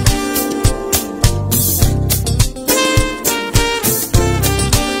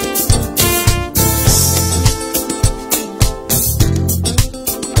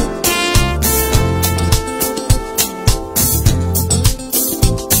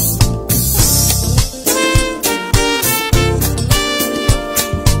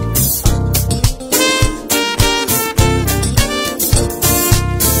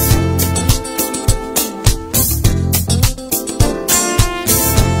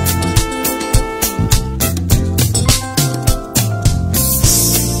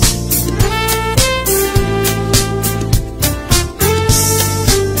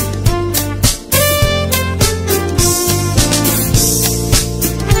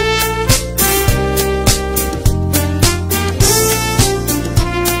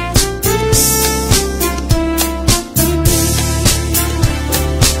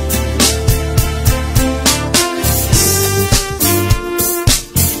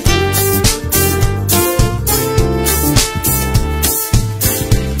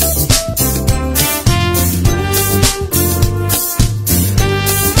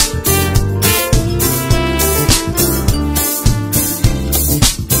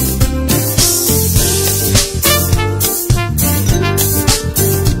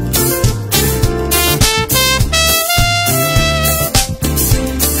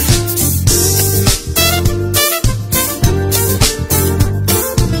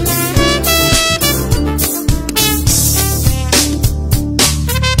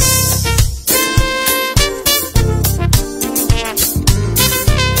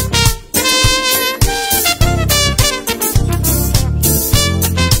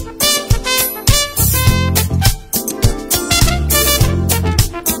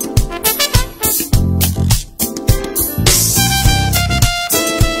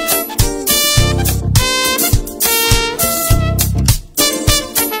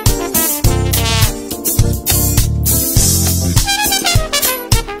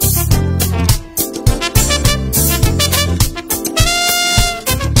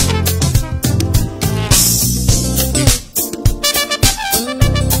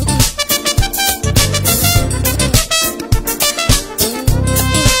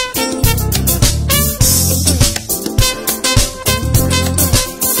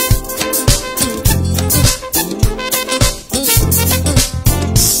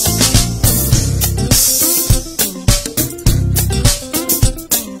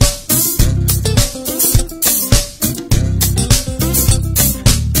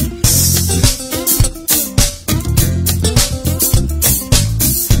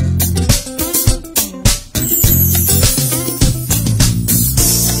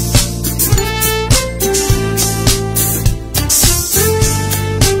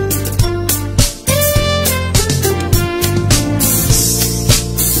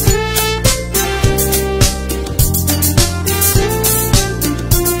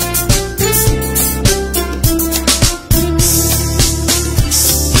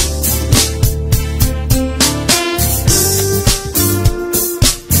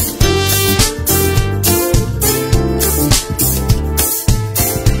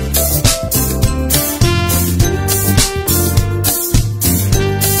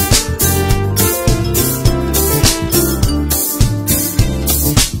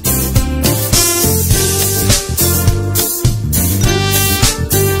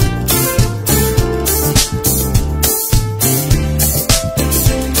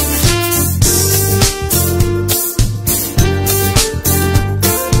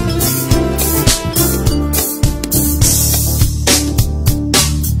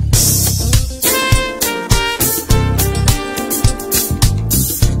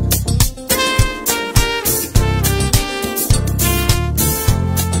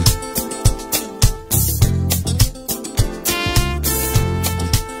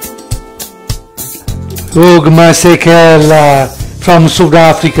 Hug Masekela from South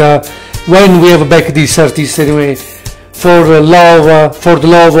Africa. When we have back this artist anyway, for the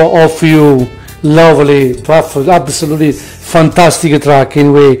love of you, lovely, absolutely fantastic track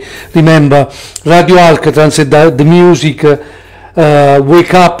anyway. Remember, Radio Alcatraz said that the music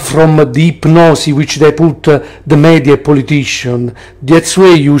wake up from the hypnosis which they put the media politician. That's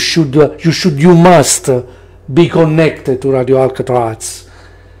why you must be connected to Radio Alcatraz.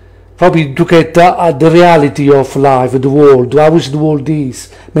 Probably to get the reality of life, the world, how is the world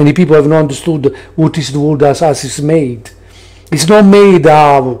is. Many people have not understood what is the world as it's made. It's not made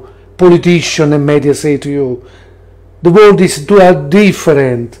how politicians and media say to you. The world is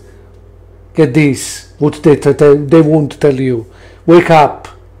different. Get this, what they won't tell you. Wake up,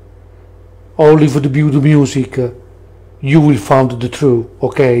 only for the beautiful music. You will find the truth,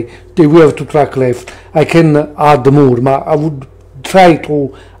 okay? We have 2 tracks left. I can add more, but I would try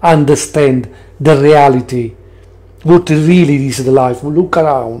to understand the reality, what really is the life. Look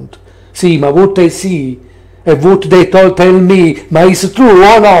around, see, ma what I see and what they tell me, ma is true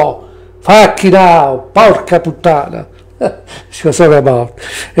or no? Fuck it out, porca puttana. Sorry about.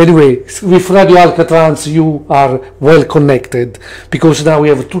 Anyway, with Radio Alcatraz you are well connected, because now we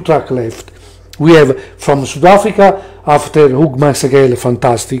have 2 tracks left. We have from South Africa, after Hug Masekela,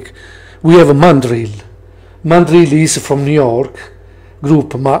 fantastic. We have Mandrill. Mandrill is from New York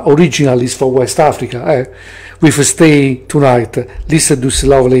group, but original is from West Africa. With Stay tonight, listen to this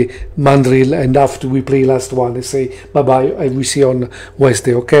lovely Mandrill, and after we play last one, I say bye bye, and we see you on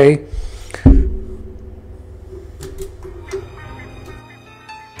Wednesday, okay?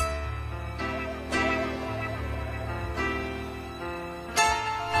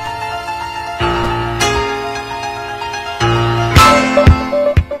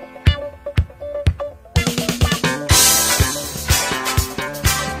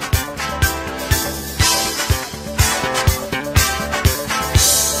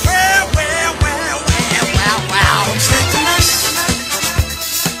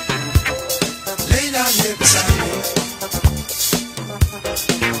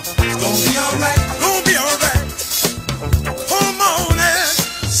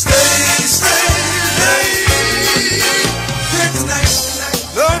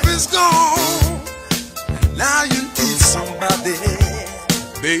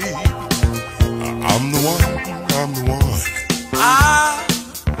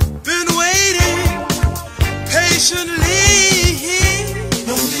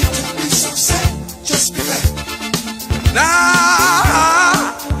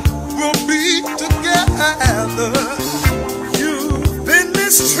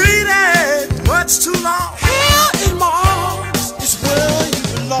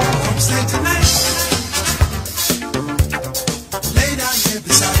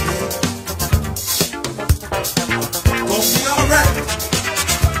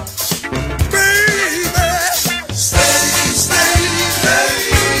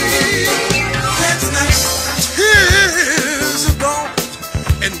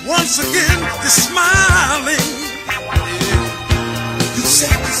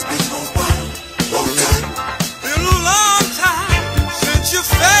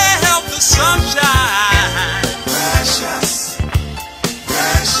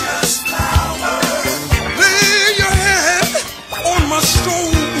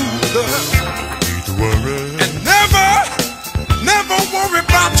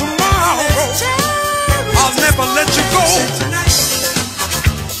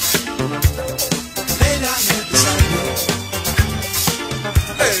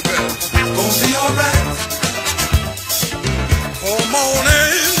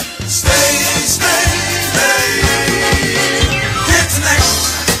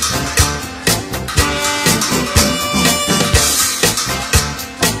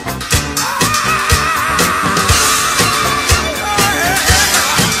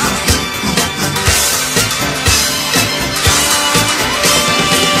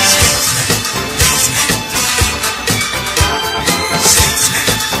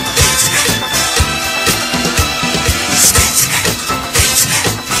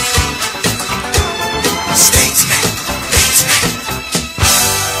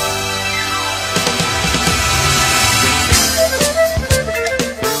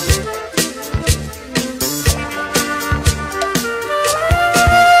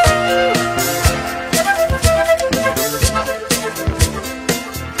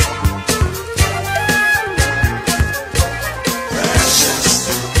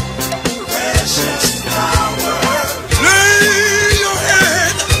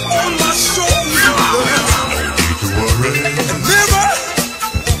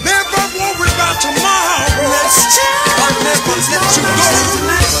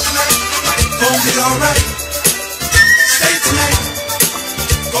 alright. Stay tonight.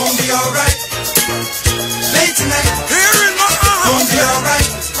 Gonna be alright. Late tonight. Here in my arms. Gonna be alright.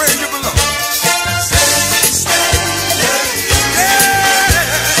 Where you belong.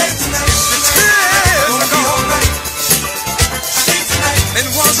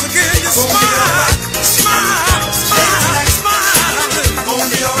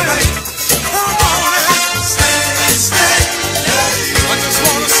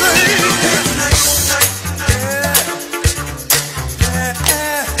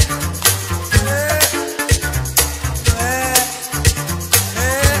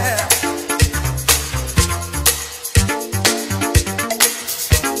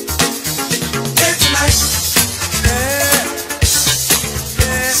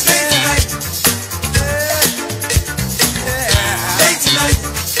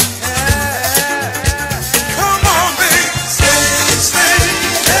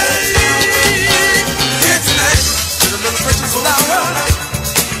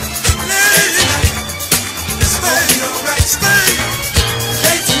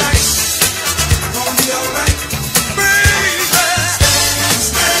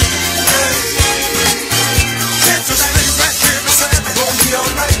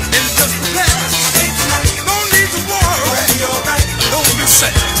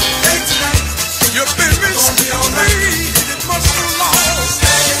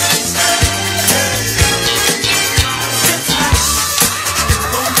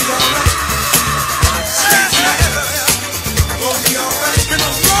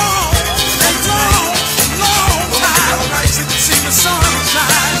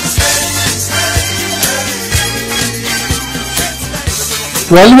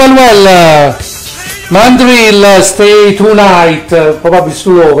 Well, Mandrill, stay tonight, probably it's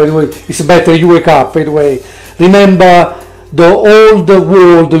too low, anyway, it's better you wake up, anyway. Remember the old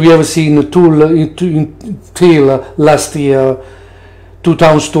world we have seen till last year,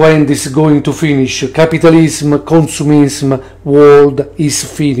 2020 is going to finish. Capitalism, consumerism world is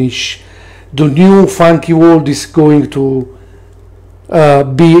finished. The new funky world is going to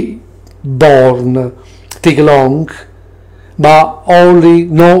be born. Take long. But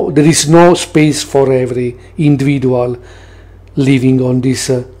there is no space for every individual living on this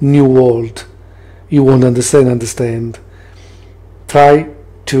new world. You won't understand. Try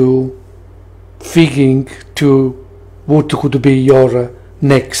to thinking to what could be your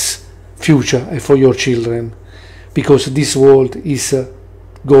next future for your children, because this world is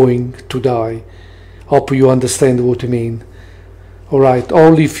going to die. Hope you understand what I mean. Alright,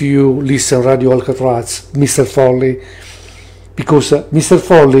 only if you listen Radio Alcatraz, Mr. Folly, because Mr.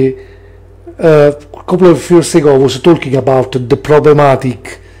 Folly a couple of years ago was talking about the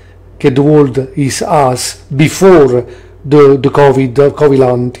problematic that the world is as before the COVID,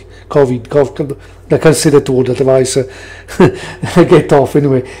 I can't say that word, otherwise I get off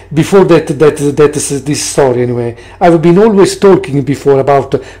anyway. Before that is this story anyway. I've been always talking before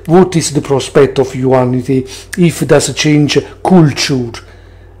about what is the prospect of humanity if it does change culture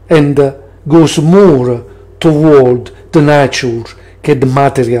and goes more toward the nature than the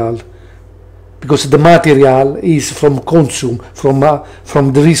material, because the material is from consume, from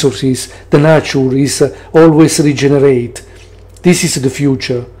the resources. The nature is always regenerate. This is the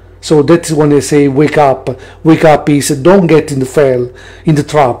future. So that's when I say wake up. Wake up is don't get in the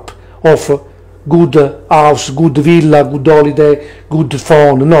trap of good house, good villa, good holiday, good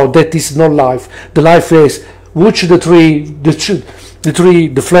phone. No, that is not life. The life is watch the tree,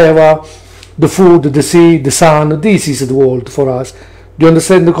 the flavor, the food, the sea, the sun. This is the world for us. Do you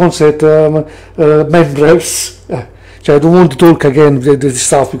understand the concept, members? I don't want to talk again this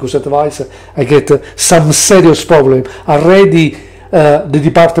stuff, because otherwise I get some serious problem. Already the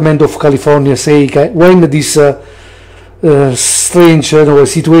Department of California say when this strange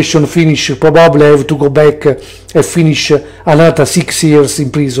situation finish, probably I have to go back and finish another 6 years in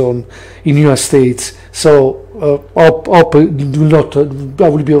prison in US States. So hope I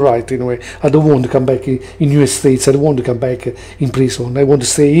will be alright anyway. I don't want to come back in US States. I don't want to come back in prison. I want to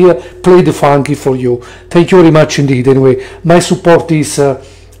stay here, play the funky for you. Thank you very much indeed anyway. My support is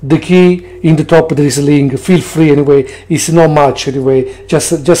the key in the top. There is a link. Feel free anyway. It's not much anyway.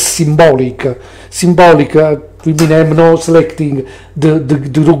 Just symbolic. I mean, I'm not selecting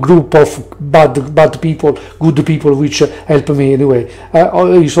the group of bad people, good people which help me anyway.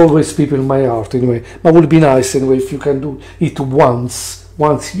 It's always people in my heart anyway. But it would be nice anyway if you can do it once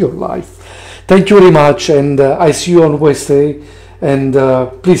in your life. Thank you very much, and I see you on Wednesday. And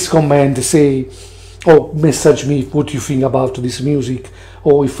please comment, say, or message me what you think about this music,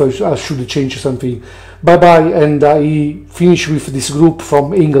 or if I should change something. Bye bye, and I finish with this group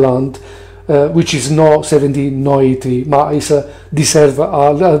from England. which is no 70, no 80, but is deserve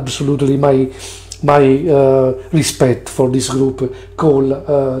absolutely my respect for this group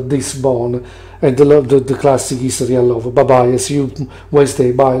called This Bone, and the classic is Real Love. Bye bye, see you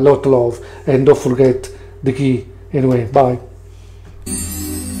Wednesday, bye, lot love, and don't forget the key. Anyway, bye.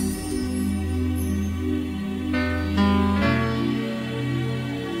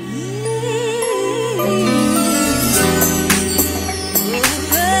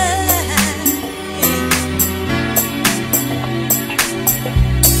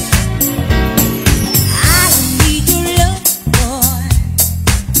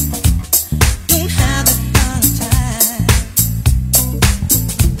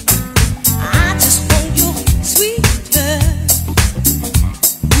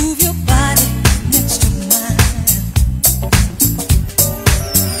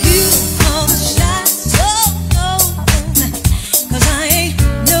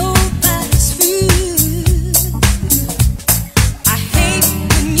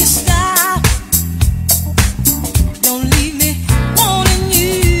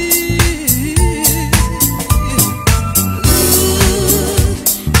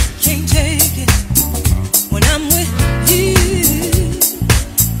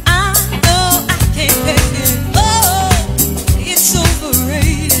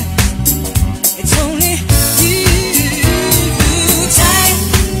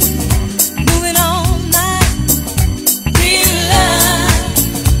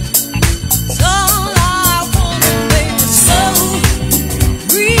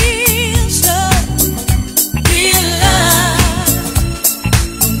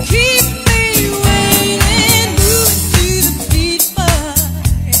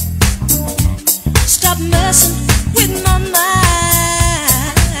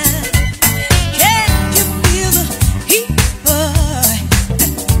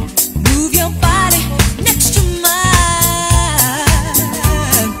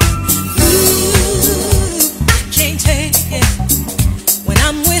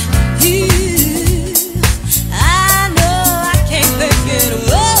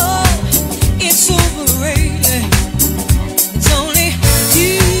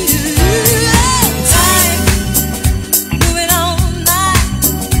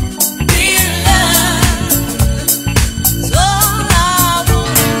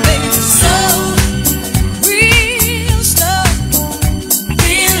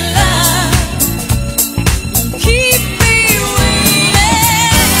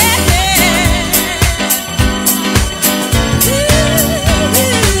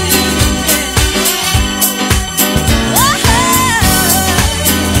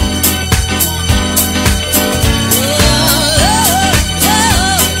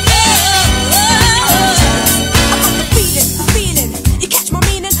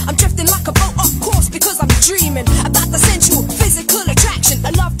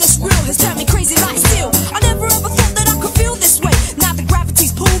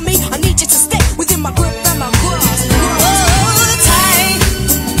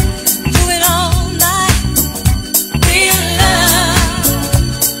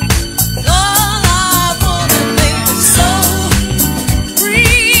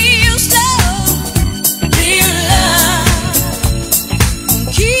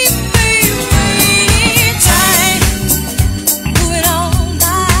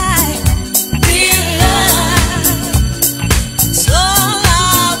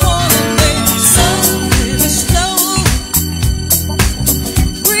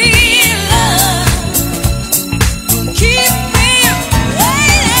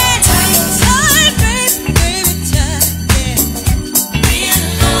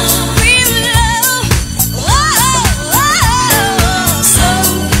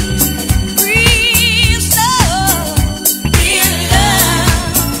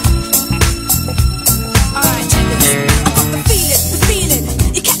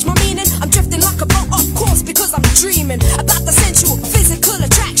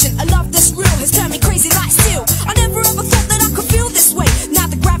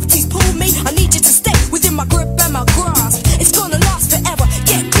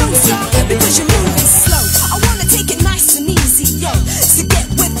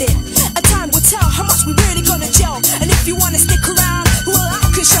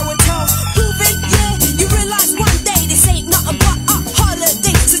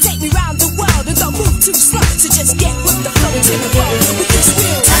 Too slow, so just get with the flow and take a roll.